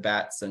bad for the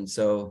bats. And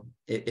so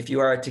if you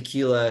are a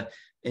tequila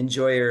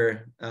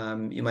enjoyer,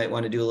 you might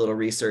want to do a little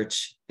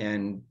research.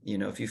 And,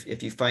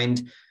 if you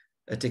find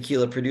a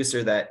tequila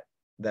producer that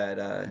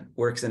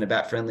works in a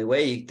bat-friendly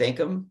way, you thank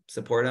them,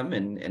 support them.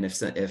 And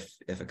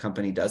if a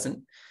company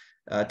doesn't,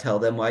 tell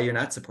them why you're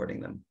not supporting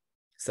them.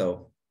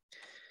 So,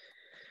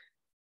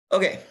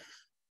 okay.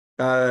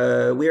 We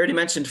already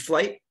mentioned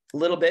flight a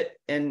little bit,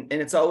 and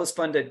it's always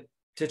fun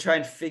to try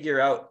and figure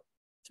out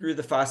through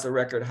the fossil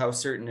record how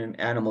certain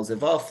animals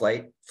evolve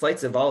flight.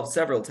 Flight's evolved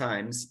several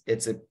times.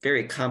 It's a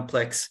very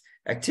complex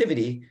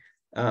activity,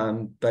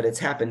 but it's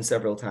happened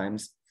several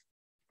times.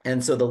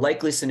 And so the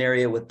likely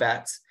scenario with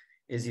bats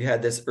is you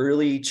had this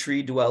early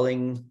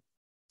tree-dwelling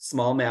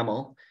small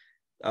mammal,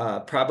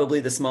 probably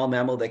the small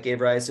mammal that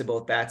gave rise to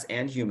both bats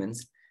and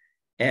humans.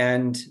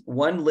 And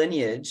one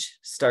lineage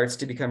starts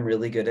to become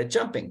really good at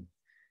jumping.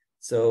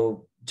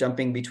 So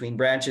jumping between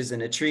branches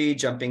in a tree,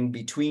 jumping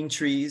between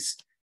trees,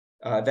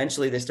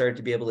 Eventually, they started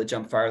to be able to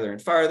jump farther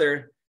and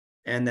farther.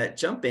 And that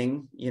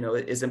jumping,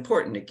 is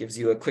important. It gives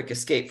you a quick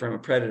escape from a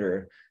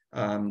predator,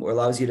 or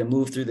allows you to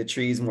move through the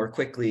trees more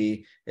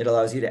quickly. It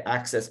allows you to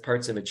access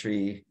parts of a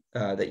tree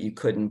that you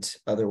couldn't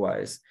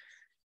otherwise.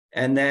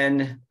 And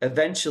then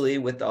eventually,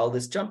 with all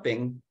this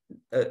jumping,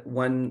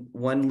 one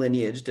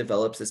lineage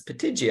develops this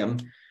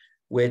pterygium,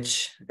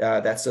 which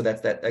that's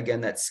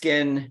that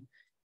skin,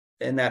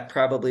 and that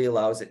probably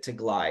allows it to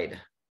glide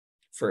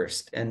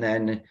first. And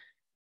then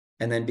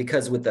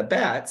because with the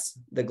bats,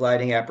 the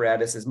gliding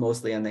apparatus is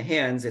mostly on the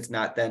hands, it's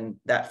not then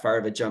that far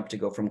of a jump to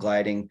go from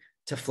gliding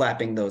to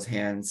flapping those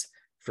hands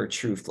for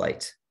true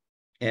flight.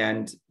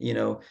 And,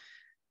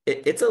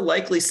 it's a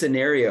likely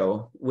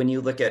scenario when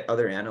you look at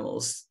other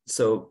animals.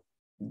 So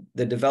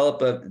the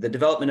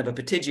development of a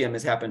pterygium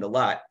has happened a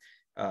lot,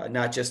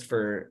 not just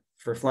for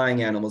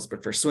flying animals,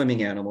 but for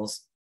swimming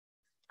animals.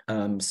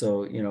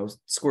 So,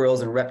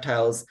 squirrels and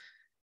reptiles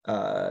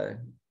have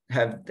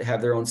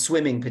their own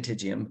swimming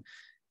pterygium,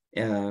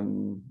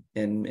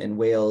 and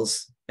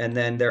whales. And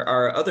then there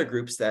are other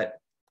groups that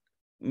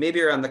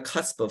maybe are on the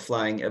cusp of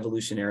flying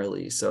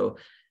evolutionarily. So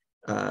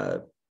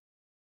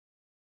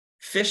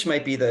fish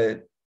might be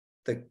the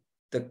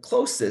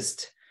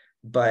closest,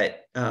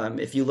 but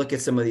if you look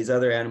at some of these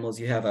other animals,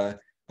 you have a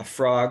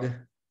frog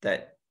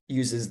that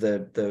uses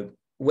the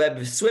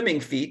webbed swimming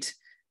feet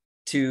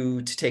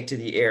to take to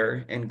the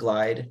air and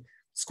glide.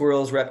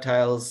 Squirrels,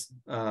 reptiles,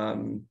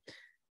 you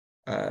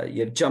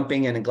have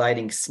jumping and a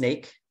gliding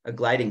snake, a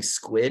gliding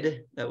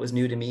squid. That was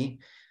new to me.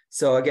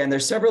 So again,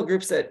 there's several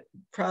groups that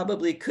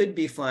probably could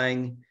be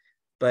flying,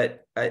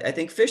 but I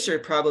think fish are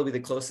probably the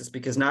closest,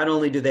 because not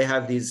only do they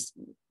have these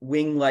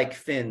wing-like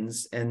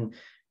fins and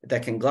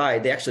that can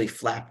glide, they actually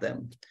flap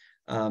them.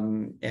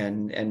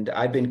 And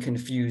I've been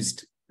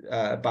confused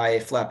by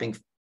a flapping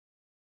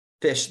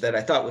fish that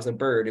I thought was a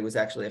bird. It was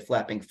actually a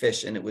flapping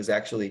fish, and it was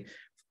actually,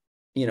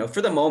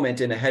 for the moment,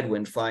 in a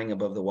headwind flying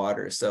above the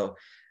water. So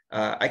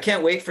I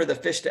can't wait for the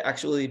fish to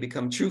actually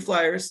become true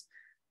flyers,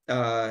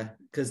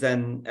 because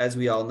then, as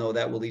we all know,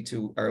 that will lead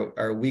to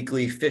our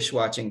weekly fish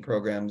watching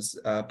programs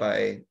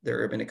by the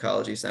Urban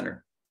Ecology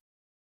Center.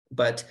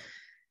 But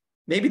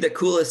maybe the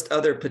coolest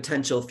other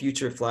potential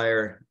future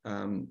flyer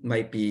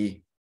might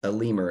be a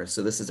lemur.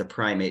 So this is a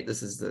primate.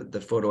 This is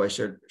the photo I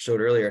showed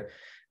earlier.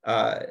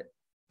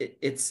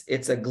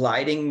 It's a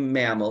gliding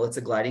mammal. It's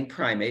a gliding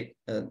primate,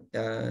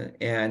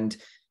 and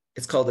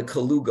it's called a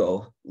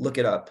colugo. Look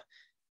it up.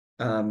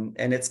 And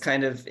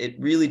it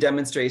really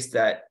demonstrates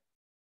that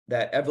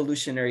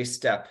evolutionary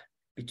step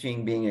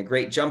between being a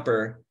great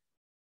jumper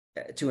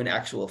to an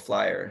actual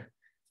flyer.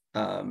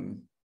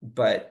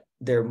 But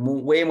they're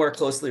way more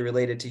closely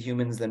related to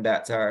humans than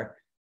bats are.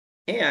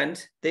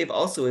 And they've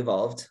also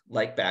evolved,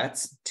 like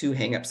bats, to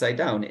hang upside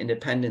down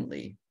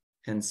independently.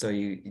 And so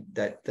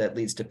that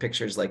leads to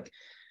pictures like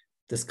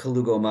this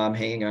colugo mom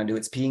hanging onto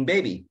its peeing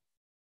baby.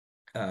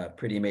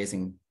 Pretty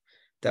amazing.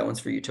 That one's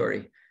for you,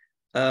 Tori.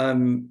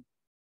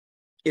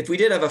 If we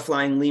did have a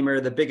flying lemur,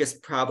 the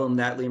biggest problem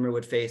that lemur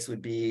would face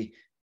would be,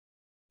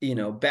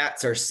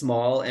 bats are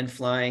small and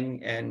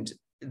flying, and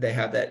they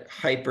have that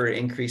hyper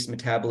increased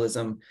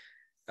metabolism.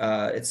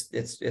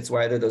 It's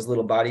why they're those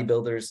little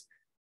bodybuilders.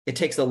 It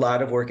takes a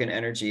lot of work and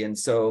energy. And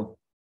so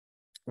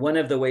one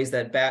of the ways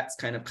that bats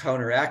kind of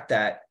counteract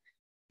that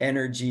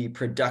energy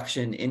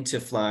production into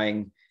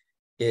flying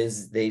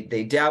is they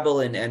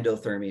dabble in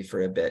endothermy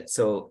for a bit.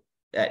 So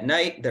at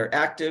night, they're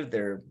active,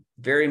 they're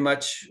very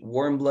much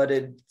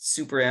warm-blooded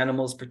super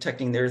animals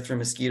protecting the earth from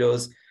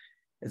mosquitoes.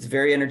 It's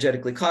very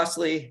energetically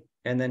costly.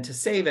 And then to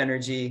save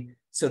energy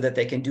so that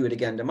they can do it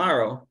again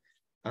tomorrow,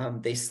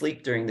 they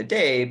sleep during the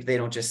day, but they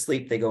don't just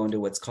sleep, they go into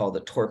what's called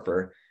a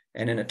torpor.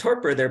 And in a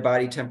torpor, their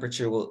body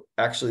temperature will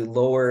actually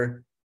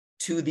lower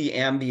to the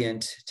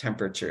ambient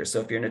temperature. So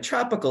if you're in a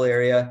tropical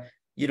area,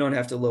 you don't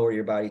have to lower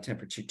your body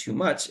temperature too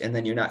much, and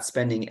then you're not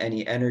spending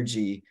any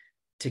energy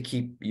to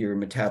keep your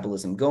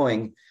metabolism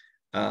going.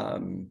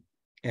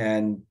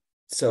 And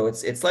so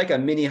it's like a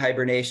mini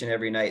hibernation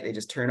every night. They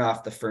just turn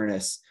off the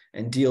furnace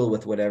and deal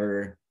with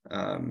whatever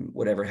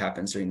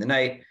happens during the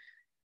night.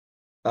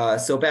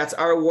 So bats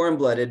are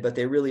warm-blooded, but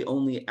they really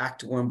only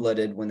act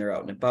warm-blooded when they're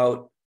out and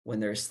about. When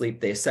they're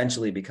asleep, they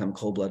essentially become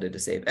cold-blooded to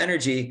save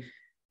energy.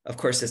 Of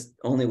course, this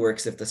only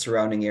works if the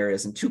surrounding area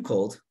isn't too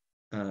cold,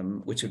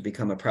 which would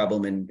become a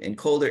problem in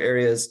colder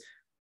areas,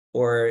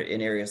 or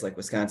in areas like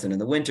Wisconsin in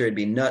the winter. It'd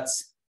be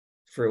nuts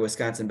for a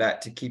Wisconsin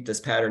bat to keep this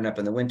pattern up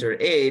in the winter,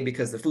 A,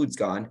 because the food's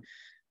gone,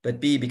 but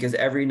B, because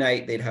every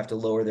night they'd have to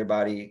lower their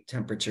body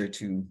temperature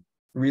to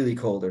really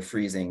cold or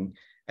freezing,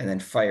 and then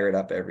fire it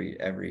up every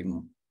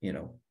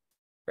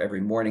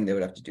morning. They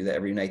would have to do that.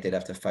 Every night they'd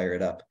have to fire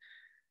it up.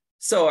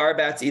 So our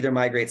bats either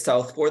migrate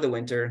south for the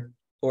winter,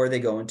 or they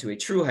go into a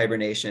true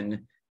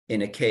hibernation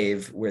in a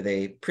cave where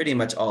they pretty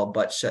much all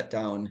but shut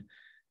down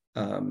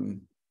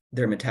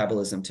their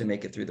metabolism to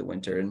make it through the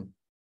winter. And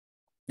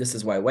this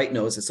is why white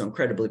nose is so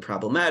incredibly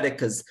problematic,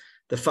 because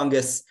the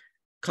fungus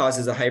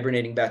causes a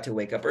hibernating bat to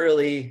wake up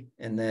early,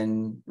 and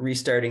then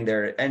restarting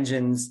their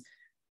engines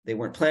they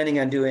weren't planning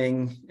on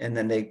doing, and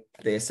then they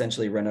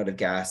essentially run out of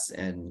gas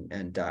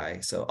and die.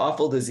 So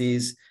awful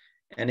disease.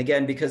 And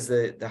again, because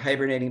the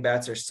hibernating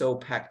bats are so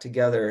packed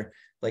together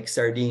like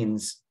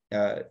sardines,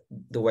 the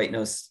white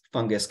nose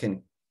fungus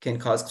can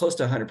cause close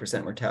to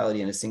 100%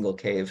 mortality in a single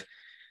cave,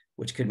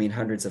 which could mean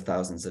hundreds of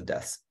thousands of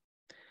deaths.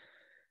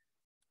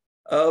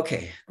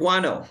 Okay,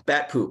 guano,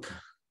 bat poop.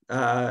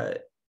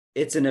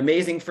 It's an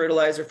amazing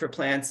fertilizer for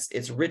plants.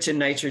 It's rich in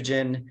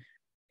nitrogen.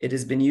 It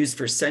has been used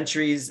for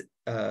centuries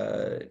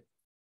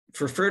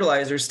for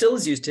fertilizer, still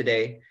is used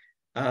today,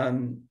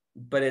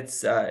 but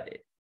it's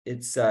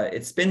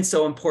been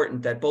so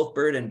important that both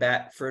bird and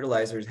bat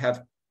fertilizers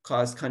have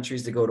caused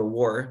countries to go to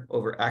war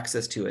over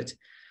access to it.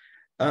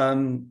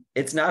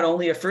 It's not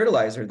only a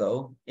fertilizer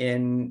though,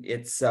 and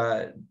it's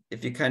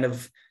if you kind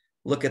of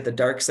look at the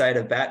dark side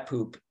of bat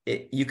poop,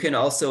 you can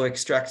also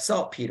extract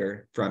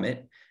saltpeter from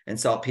it, and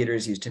saltpeter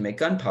is used to make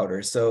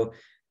gunpowder. So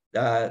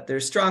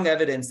there's strong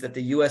evidence that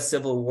the US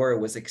Civil War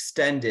was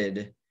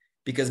extended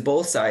because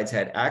both sides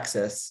had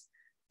access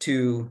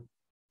to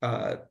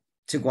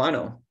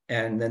guano,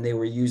 and then they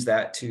were used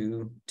that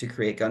to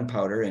create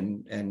gunpowder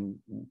and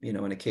you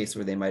know, in a case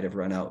where they might have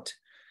run out.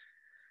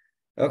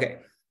 Okay,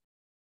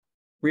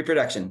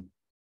 reproduction.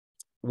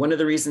 One of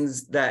the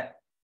reasons that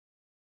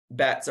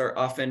bats are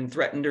often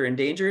threatened or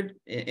endangered,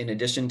 in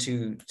addition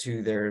to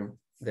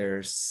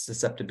their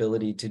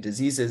susceptibility to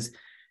diseases,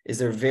 is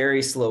they're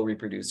very slow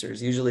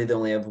reproducers. Usually they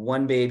only have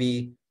one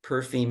baby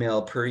per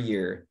female per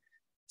year.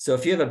 So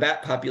if you have a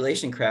bat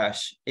population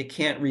crash, it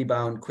can't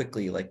rebound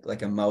quickly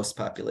like a mouse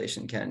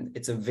population can.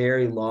 It's a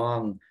very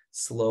long,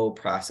 slow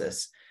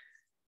process.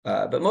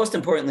 But most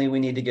importantly, we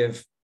need to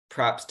give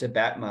props to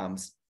bat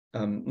moms,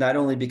 not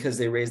only because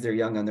they raise their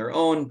young on their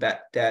own,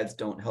 bat dads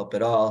don't help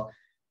at all,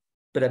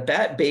 but a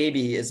bat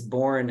baby is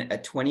born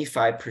at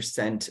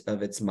 25%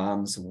 of its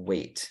mom's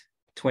weight,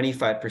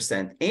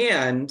 25%.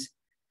 And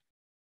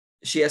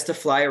she has to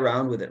fly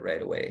around with it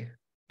right away.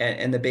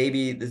 And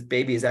this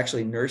baby is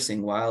actually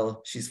nursing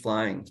while she's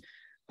flying.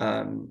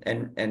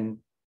 And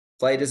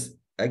flight is,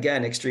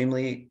 again,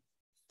 extremely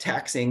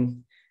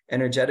taxing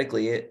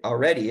energetically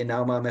already. And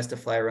now mom has to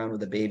fly around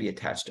with a baby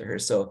attached to her.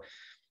 So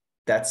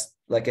that's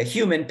like a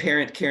human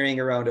parent carrying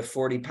around a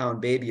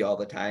 40-pound baby all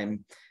the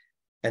time.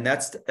 And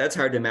that's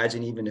hard to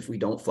imagine even if we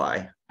don't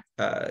fly,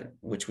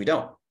 which we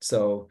don't.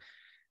 So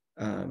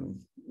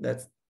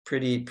that's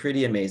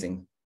pretty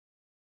amazing.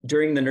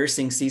 During the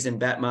nursing season,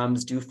 bat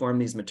moms do form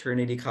these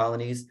maternity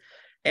colonies,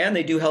 and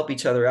they do help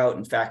each other out.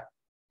 In fact,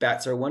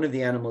 bats are one of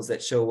the animals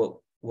that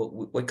show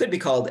what could be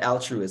called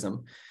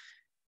altruism.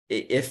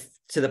 If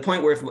to the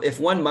point where if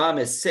one mom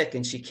is sick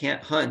and she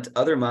can't hunt,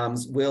 other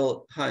moms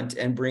will hunt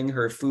and bring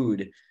her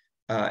food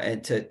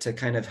and to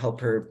kind of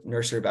help her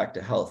nurse her back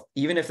to health,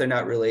 even if they're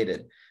not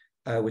related,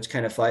 which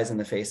kind of flies in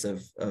the face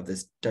of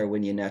this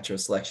Darwinian natural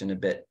selection a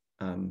bit.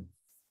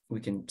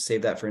 We can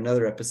save that for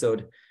another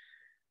episode.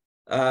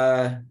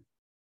 After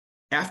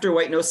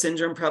white nose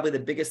syndrome, probably the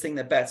biggest thing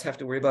that bats have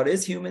to worry about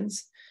is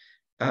humans.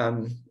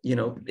 You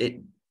know,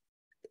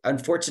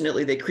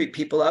 unfortunately, they creep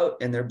people out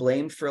and they're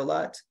blamed for a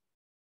lot.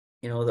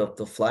 You know,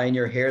 they'll fly in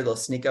your hair, they'll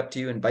sneak up to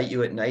you and bite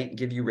you at night,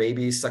 give you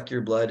rabies, suck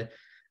your blood.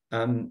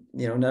 You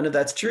know, none of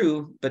that's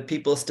true, but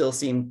people still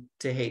seem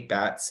to hate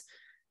bats,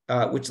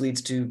 which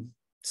leads to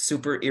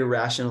super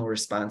irrational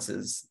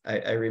responses.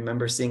 I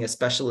remember seeing a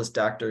specialist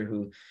doctor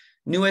who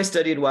knew I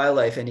studied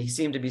wildlife, and he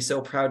seemed to be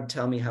so proud to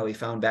tell me how he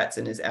found bats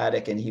in his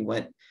attic and he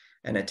went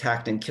and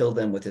attacked and killed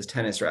them with his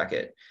tennis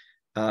racket.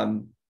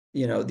 You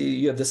know,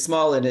 you have the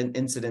small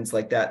incidents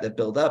like that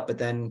build up, but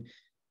then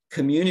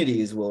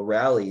communities will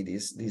rally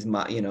these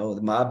you know,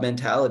 the mob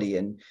mentality,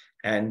 and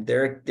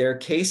there are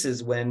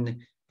cases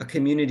when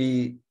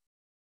communities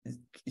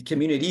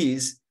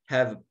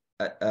have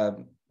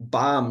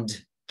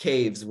bombed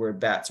caves where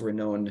bats were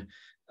known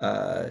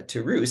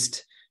to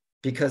roost,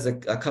 because a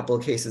couple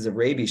of cases of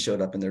rabies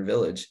showed up in their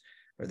village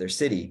or their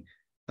city.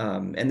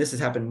 And this has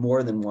happened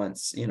more than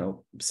once, you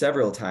know,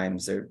 several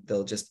times.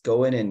 They'll just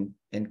go in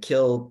and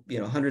kill, you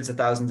know, hundreds of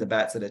thousands of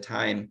bats at a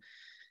time.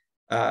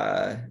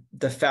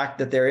 The fact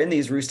that they're in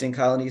these roosting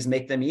colonies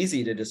make them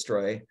easy to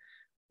destroy.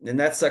 And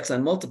that sucks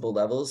on multiple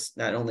levels,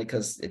 not only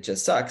because it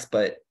just sucks,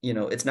 but, you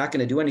know, it's not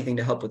going to do anything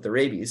to help with the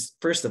rabies,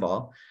 first of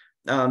all.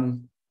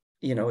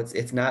 You know,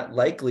 it's not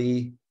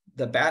likely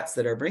the bats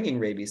that are bringing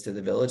rabies to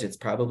the village. It's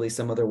probably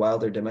some other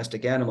wild or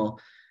domestic animal.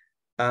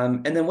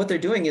 And then what they're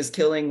doing is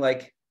killing,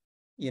 like,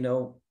 you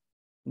know,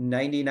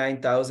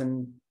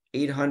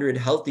 99,800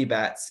 healthy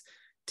bats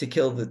to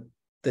kill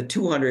the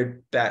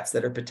 200 bats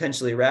that are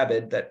potentially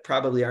rabid that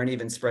probably aren't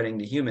even spreading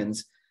to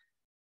humans.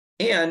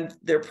 And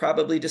they're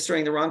probably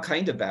destroying the wrong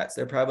kind of bats.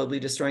 They're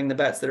probably destroying the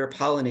bats that are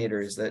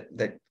pollinators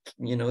that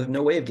you know, have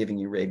no way of giving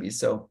you rabies.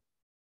 So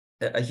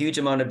a huge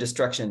amount of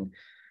destruction.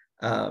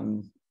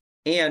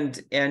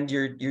 And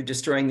you're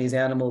destroying these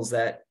animals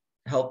that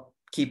help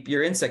keep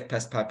your insect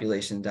pest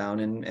population down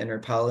and are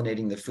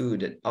pollinating the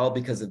food, all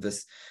because of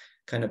this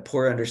kind of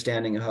poor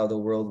understanding of how the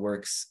world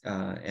works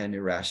and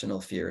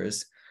irrational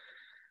fears,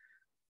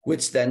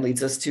 which then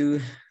leads us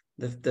to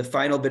the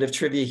final bit of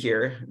trivia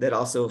here that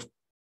also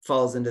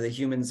falls into the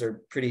humans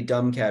are pretty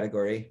dumb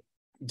category.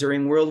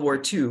 During World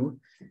War II,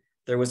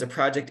 there was a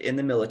project in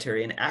the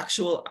military, an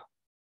actual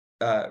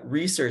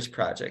research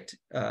project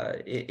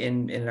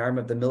in an arm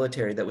of the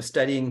military that was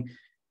studying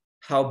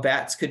how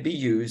bats could be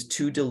used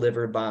to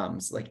deliver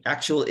bombs, like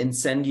actual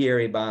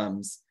incendiary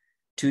bombs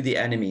to the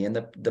enemy. And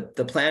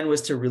the plan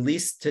was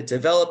to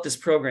develop this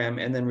program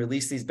and then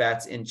release these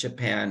bats in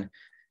Japan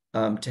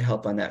to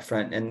help on that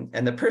front.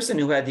 And the person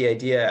who had the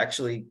idea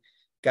actually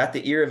got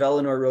the ear of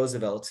Eleanor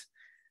Roosevelt,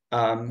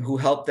 who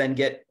helped then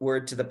get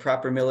word to the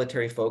proper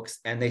military folks,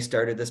 and they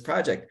started this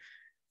project.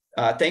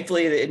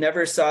 Thankfully, it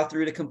never saw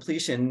through to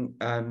completion,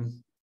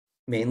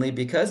 mainly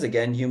because,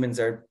 again,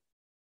 humans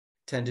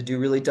tend to do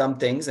really dumb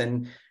things.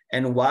 And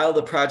while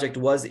the project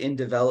was in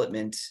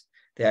development,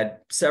 they had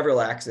several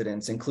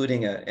accidents,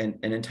 including an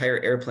entire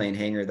airplane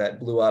hangar that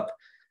blew up,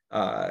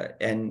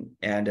 and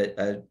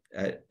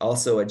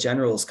also a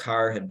general's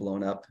car had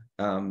blown up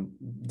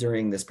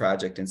during this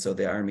project. And so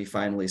the Army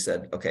finally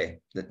said, okay,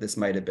 that this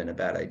might have been a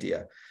bad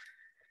idea.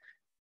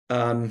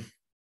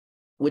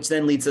 Which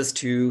then leads us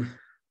to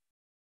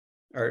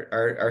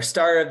our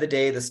star of the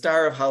day, the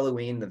star of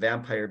Halloween, the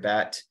vampire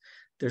bat.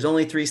 There's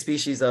only 3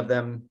 species of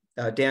them.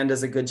 Dan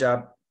does a good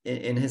job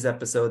in his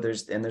episode.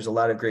 There's a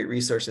lot of great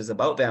resources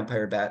about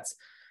vampire bats.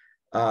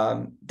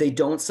 They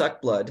don't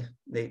suck blood.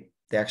 They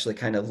actually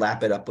kind of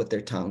lap it up with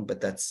their tongue,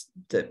 but that's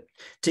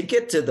to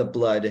get to the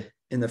blood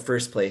in the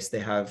first place. They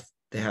have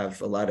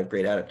a lot of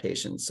great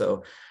adaptations.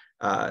 So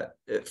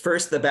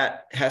first, the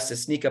bat has to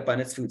sneak up on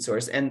its food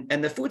source, and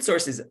the food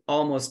source is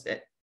almost,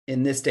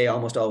 in this day,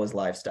 almost always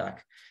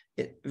livestock.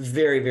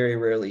 Very, very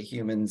rarely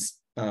humans,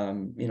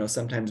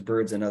 sometimes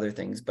birds and other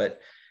things. But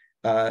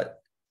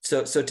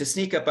so to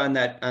sneak up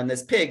on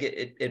this pig,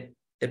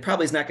 it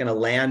probably is not going to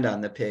land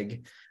on the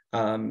pig.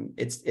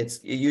 It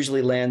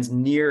usually lands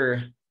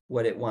near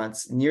what it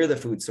wants, near the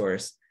food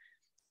source.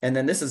 And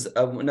then this is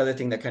another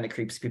thing that kind of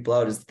creeps people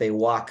out, is that they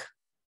walk,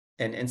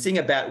 and seeing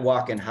a bat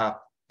walk and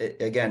hop,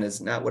 again, is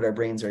not what our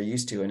brains are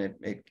used to, and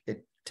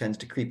it tends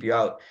to creep you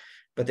out.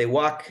 But they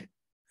walk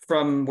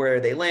from where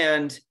they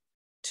land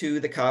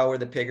to the cow or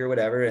the pig or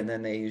whatever, and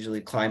then they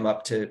usually climb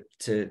up to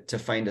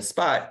find a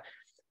spot.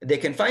 They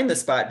can find the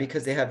spot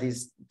because they have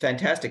these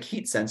fantastic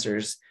heat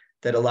sensors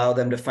that allow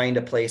them to find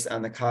a place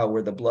on the cow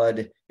where the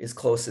blood is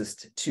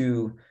closest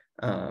to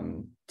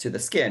the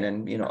skin.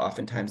 And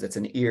oftentimes it's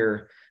an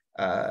ear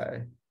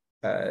or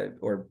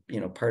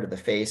part of the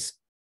face.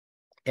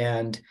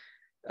 And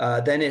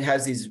then it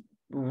has these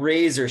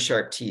razor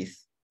sharp teeth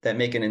that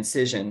make an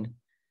incision.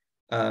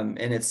 And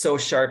it's so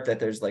sharp that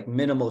there's like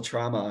minimal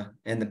trauma,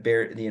 and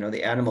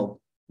the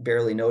animal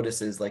barely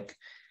notices, like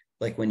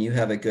when you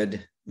have a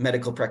good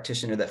medical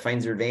practitioner that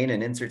finds your vein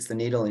and inserts the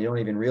needle and you don't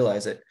even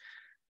realize it.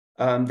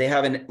 They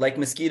have like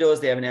mosquitoes,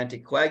 they have an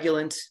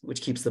anticoagulant,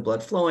 which keeps the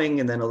blood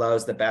flowing and then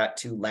allows the bat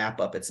to lap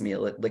up its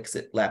meal. It licks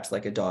it, laps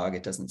like a dog.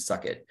 It doesn't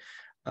suck it.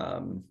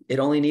 It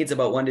only needs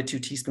about 1 to 2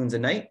 teaspoons a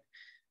night,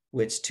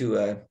 which to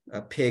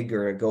a pig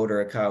or a goat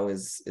or a cow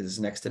is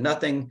next to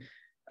nothing.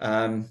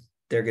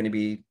 They're going to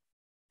be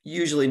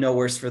usually no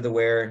worse for the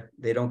wear.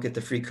 They don't get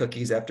the free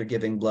cookies after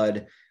giving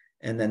blood.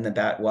 And then the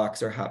bat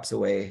walks or hops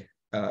away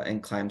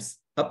and climbs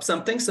up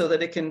something so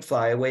that it can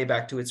fly away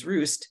back to its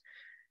roost.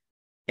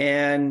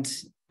 And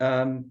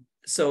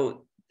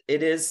so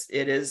it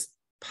is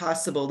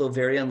possible, though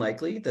very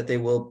unlikely, that they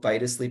will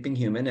bite a sleeping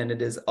human. And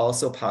it is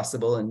also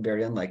possible and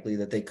very unlikely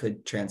that they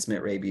could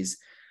transmit rabies.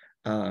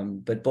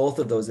 But both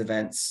of those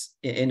events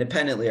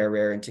independently are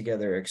rare, and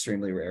together are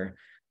extremely rare.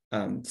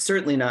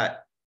 Certainly not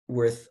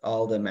worth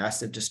all the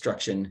massive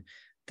destruction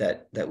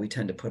that we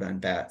tend to put on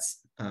bats.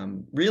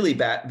 Really,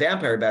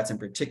 vampire bats in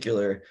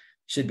particular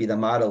should be the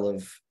model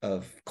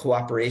of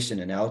cooperation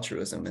and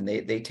altruism. And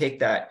they take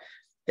that.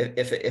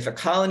 If a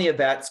colony of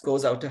bats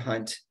goes out to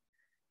hunt,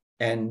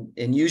 and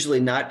usually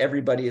not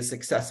everybody is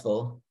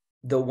successful,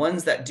 the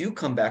ones that do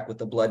come back with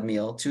the blood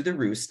meal to the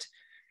roost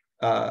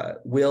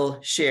will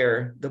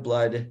share the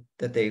blood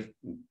that they've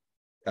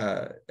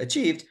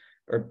achieved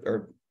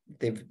or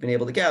they've been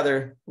able to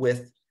gather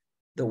with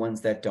the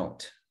ones that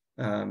don't.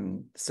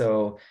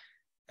 So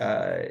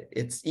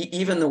it's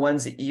even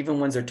ones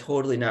are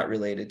totally not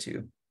related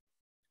to.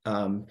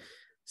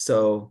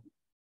 So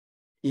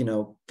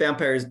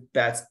vampires,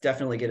 bats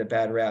definitely get a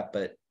bad rap,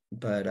 but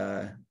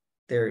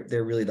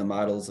they're really the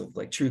models of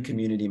like true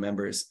community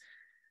members.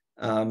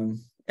 And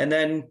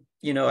then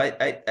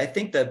I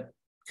think the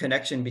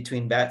connection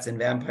between bats and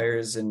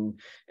vampires and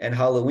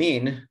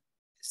Halloween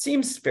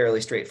seems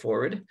fairly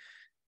straightforward.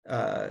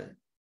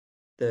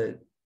 The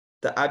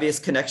obvious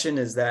connection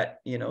is that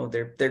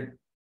they're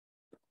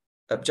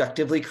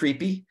objectively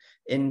creepy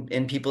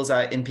in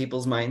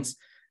people's minds.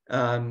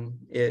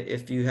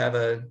 If you have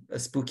a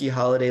spooky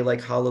holiday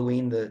like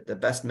Halloween, the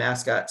best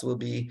mascots will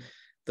be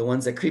the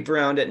ones that creep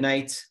around at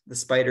night, the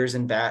spiders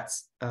and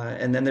bats.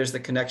 And then there's the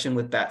connection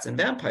with bats and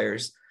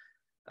vampires.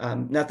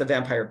 Not the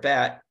vampire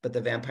bat, but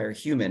the vampire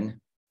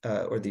human,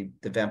 or the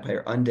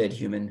vampire undead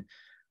human.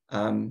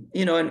 And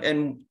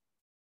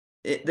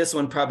This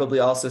one probably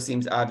also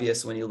seems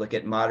obvious when you look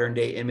at modern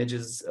day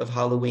images of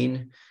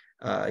Halloween.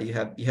 You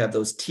have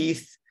those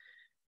teeth,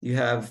 you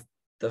have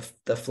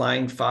the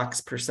flying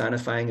fox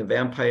personifying a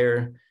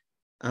vampire.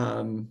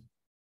 And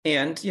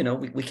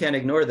we can't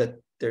ignore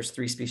that there's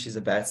 3 species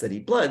of bats that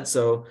eat blood.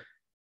 So,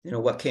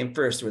 what came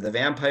first? Were the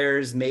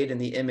vampires made in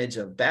the image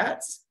of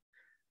bats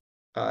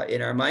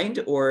in our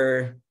mind,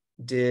 or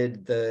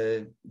did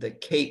the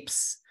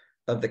capes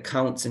of the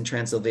counts in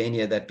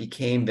Transylvania that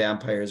became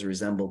vampires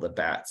resemble the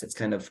bats? It's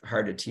kind of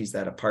hard to tease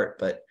that apart,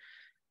 but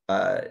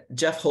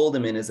Jeff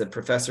Holdeman is a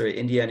professor at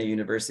Indiana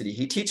University.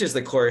 He teaches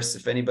the course,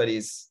 if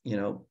anybody's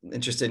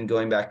interested in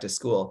going back to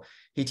school,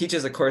 he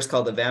teaches a course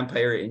called The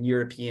Vampire in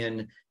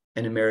European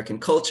and American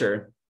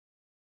Culture.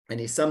 And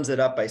he sums it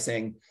up by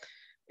saying,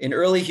 in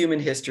early human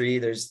history,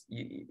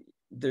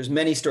 there's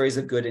many stories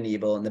of good and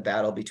evil and the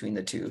battle between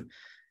the two.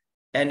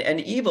 And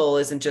evil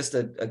isn't just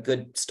a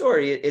good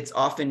story. It's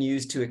often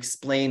used to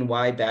explain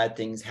why bad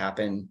things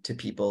happen to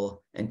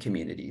people and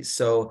communities.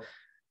 So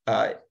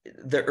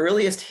the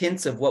earliest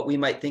hints of what we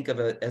might think of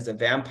as a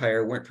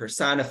vampire weren't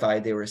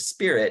personified. They were a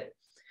spirit.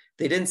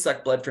 They didn't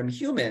suck blood from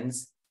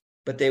humans,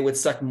 but they would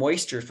suck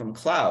moisture from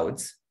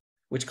clouds,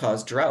 which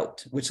caused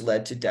drought, which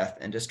led to death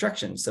and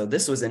destruction. So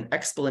this was an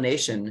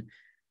explanation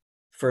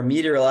for a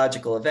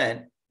meteorological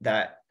event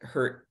that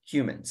hurt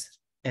humans.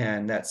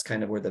 And that's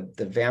kind of where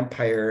the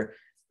vampire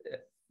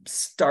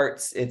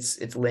starts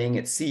its laying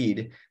its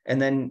seed.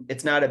 And then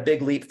it's not a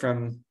big leap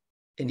from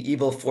an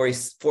evil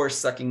force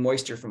sucking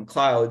moisture from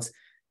clouds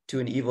to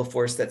an evil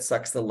force that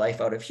sucks the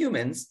life out of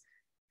humans.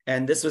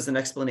 And this was an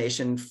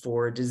explanation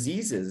for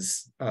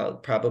diseases,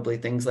 probably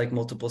things like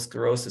multiple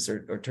sclerosis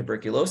or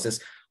tuberculosis.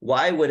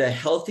 Why would a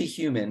healthy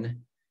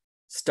human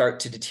start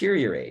to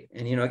deteriorate?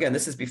 And, again,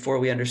 this is before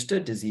we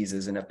understood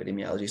diseases and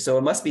epidemiology. So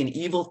it must be an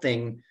evil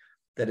thing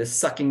that is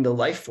sucking the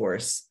life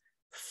force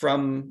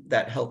from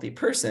that healthy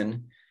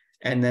person.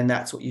 And then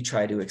that's what you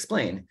try to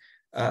explain.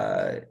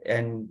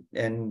 And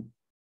then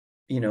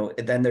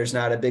there's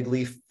not a big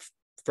leap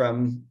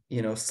from,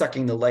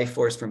 sucking the life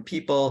force from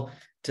people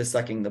to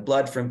sucking the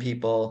blood from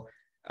people.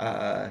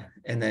 And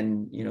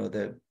then,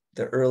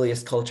 the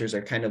earliest cultures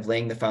are kind of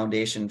laying the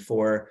foundation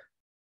for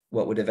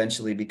what would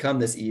eventually become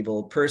this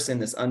evil person,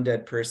 this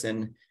undead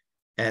person.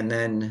 And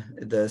then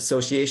the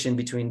association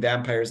between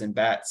vampires and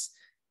bats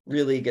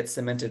really gets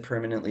cemented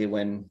permanently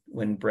when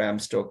Bram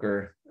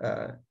Stoker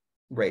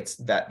writes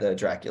the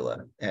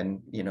Dracula.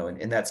 And,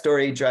 in that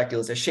story,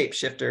 Dracula is a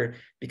shapeshifter,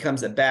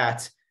 becomes a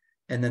bat,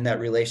 and then that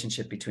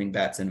relationship between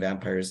bats and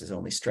vampires is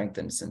only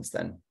strengthened since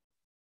then.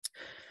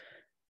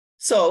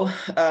 So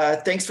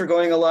thanks for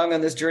going along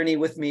on this journey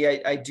with me.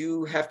 I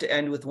do have to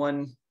end with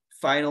one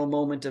final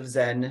moment of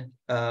Zen,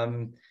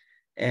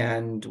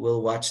 and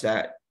we'll watch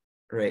that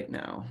right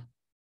now.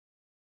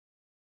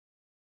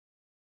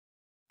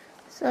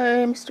 So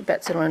Mr.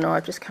 Batzel and I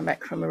have just come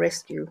back from a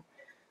rescue.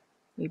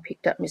 We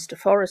picked up Mr.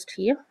 Forrest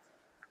here.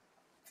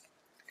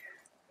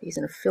 He's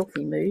in a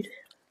filthy mood.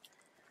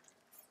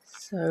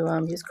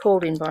 So he was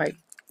called in by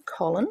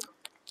Colin.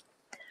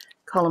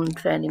 Colin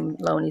found him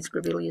low in his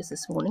grevilleas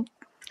this morning.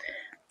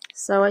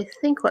 So I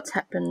think what's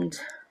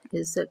happened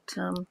is that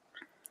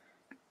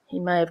he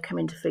may have come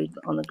in to feed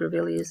on the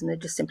grevilleas and there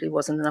just simply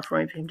wasn't enough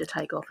room for him to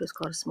take off. It was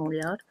quite a small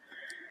yard.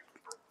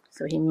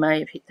 So he may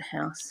have hit the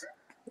house.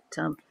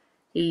 But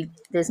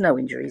there's no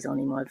injuries on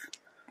him.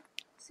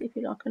 See if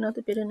you like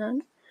another bit of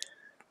none.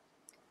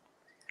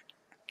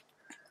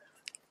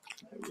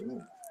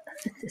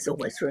 There's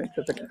always room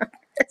for banana.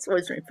 There's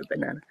always room for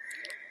banana.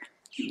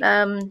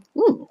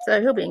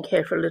 So he'll be in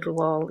care for a little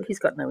while. He's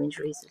got no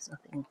injuries. There's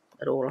nothing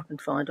at all I can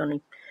find on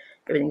him.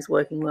 Everything's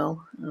working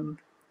well.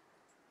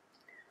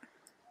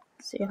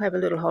 So he'll have a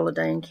little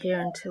holiday in care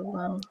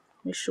until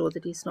we're sure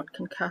that he's not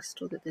concussed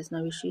or that there's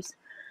no issues.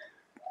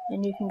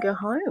 And you can go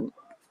home.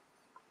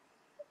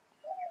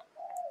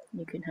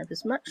 You can have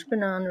as much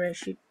banana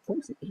as you...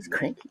 Oh, he's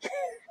cranky.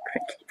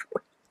 Cranky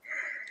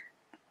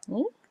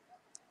boy.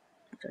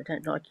 I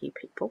don't like you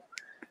people.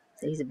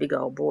 So he's a big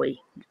old boy.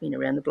 He's been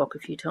around the block a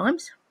few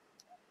times.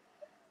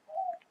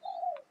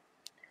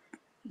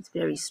 He's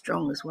very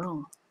strong as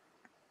well.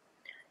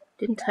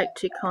 Didn't take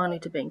too kindly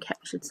to being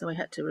captured, so I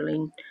had to reel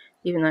in,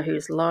 even though he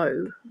was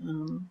low.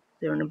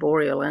 They're an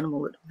arboreal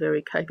animal that's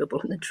very capable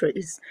in the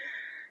trees.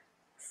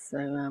 So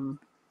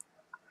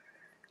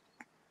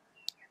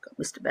got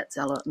Mr.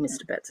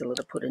 Batzella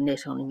to put a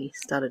net on him. He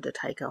started to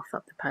take off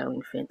up the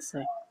paling fence.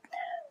 So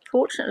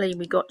fortunately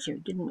we got you,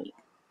 didn't we?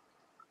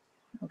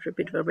 After a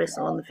bit of a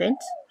wrestle on the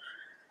fence.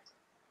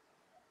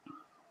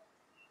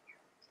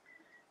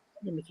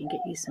 Then we can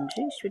get you some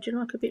juice. Would you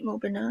like a bit more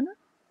banana?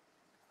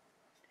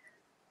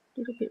 A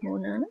little bit more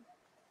banana?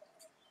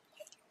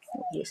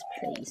 Oh, yes,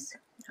 please.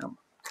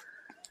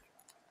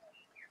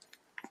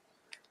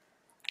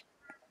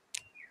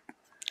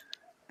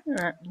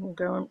 Alright, we'll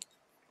go and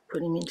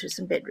put him into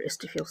some bed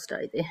rest if he'll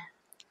stay there.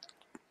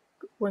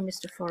 Good boy,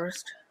 Mr.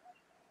 Forrest.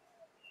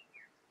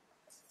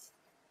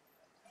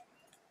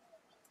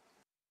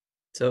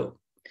 So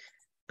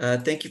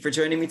thank you for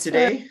joining me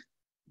today.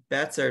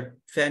 bats are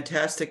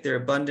fantastic. They're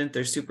abundant.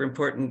 They're super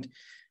important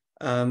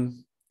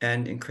and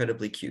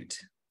incredibly cute.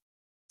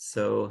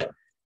 So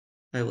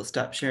I will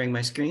stop sharing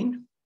my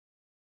screen.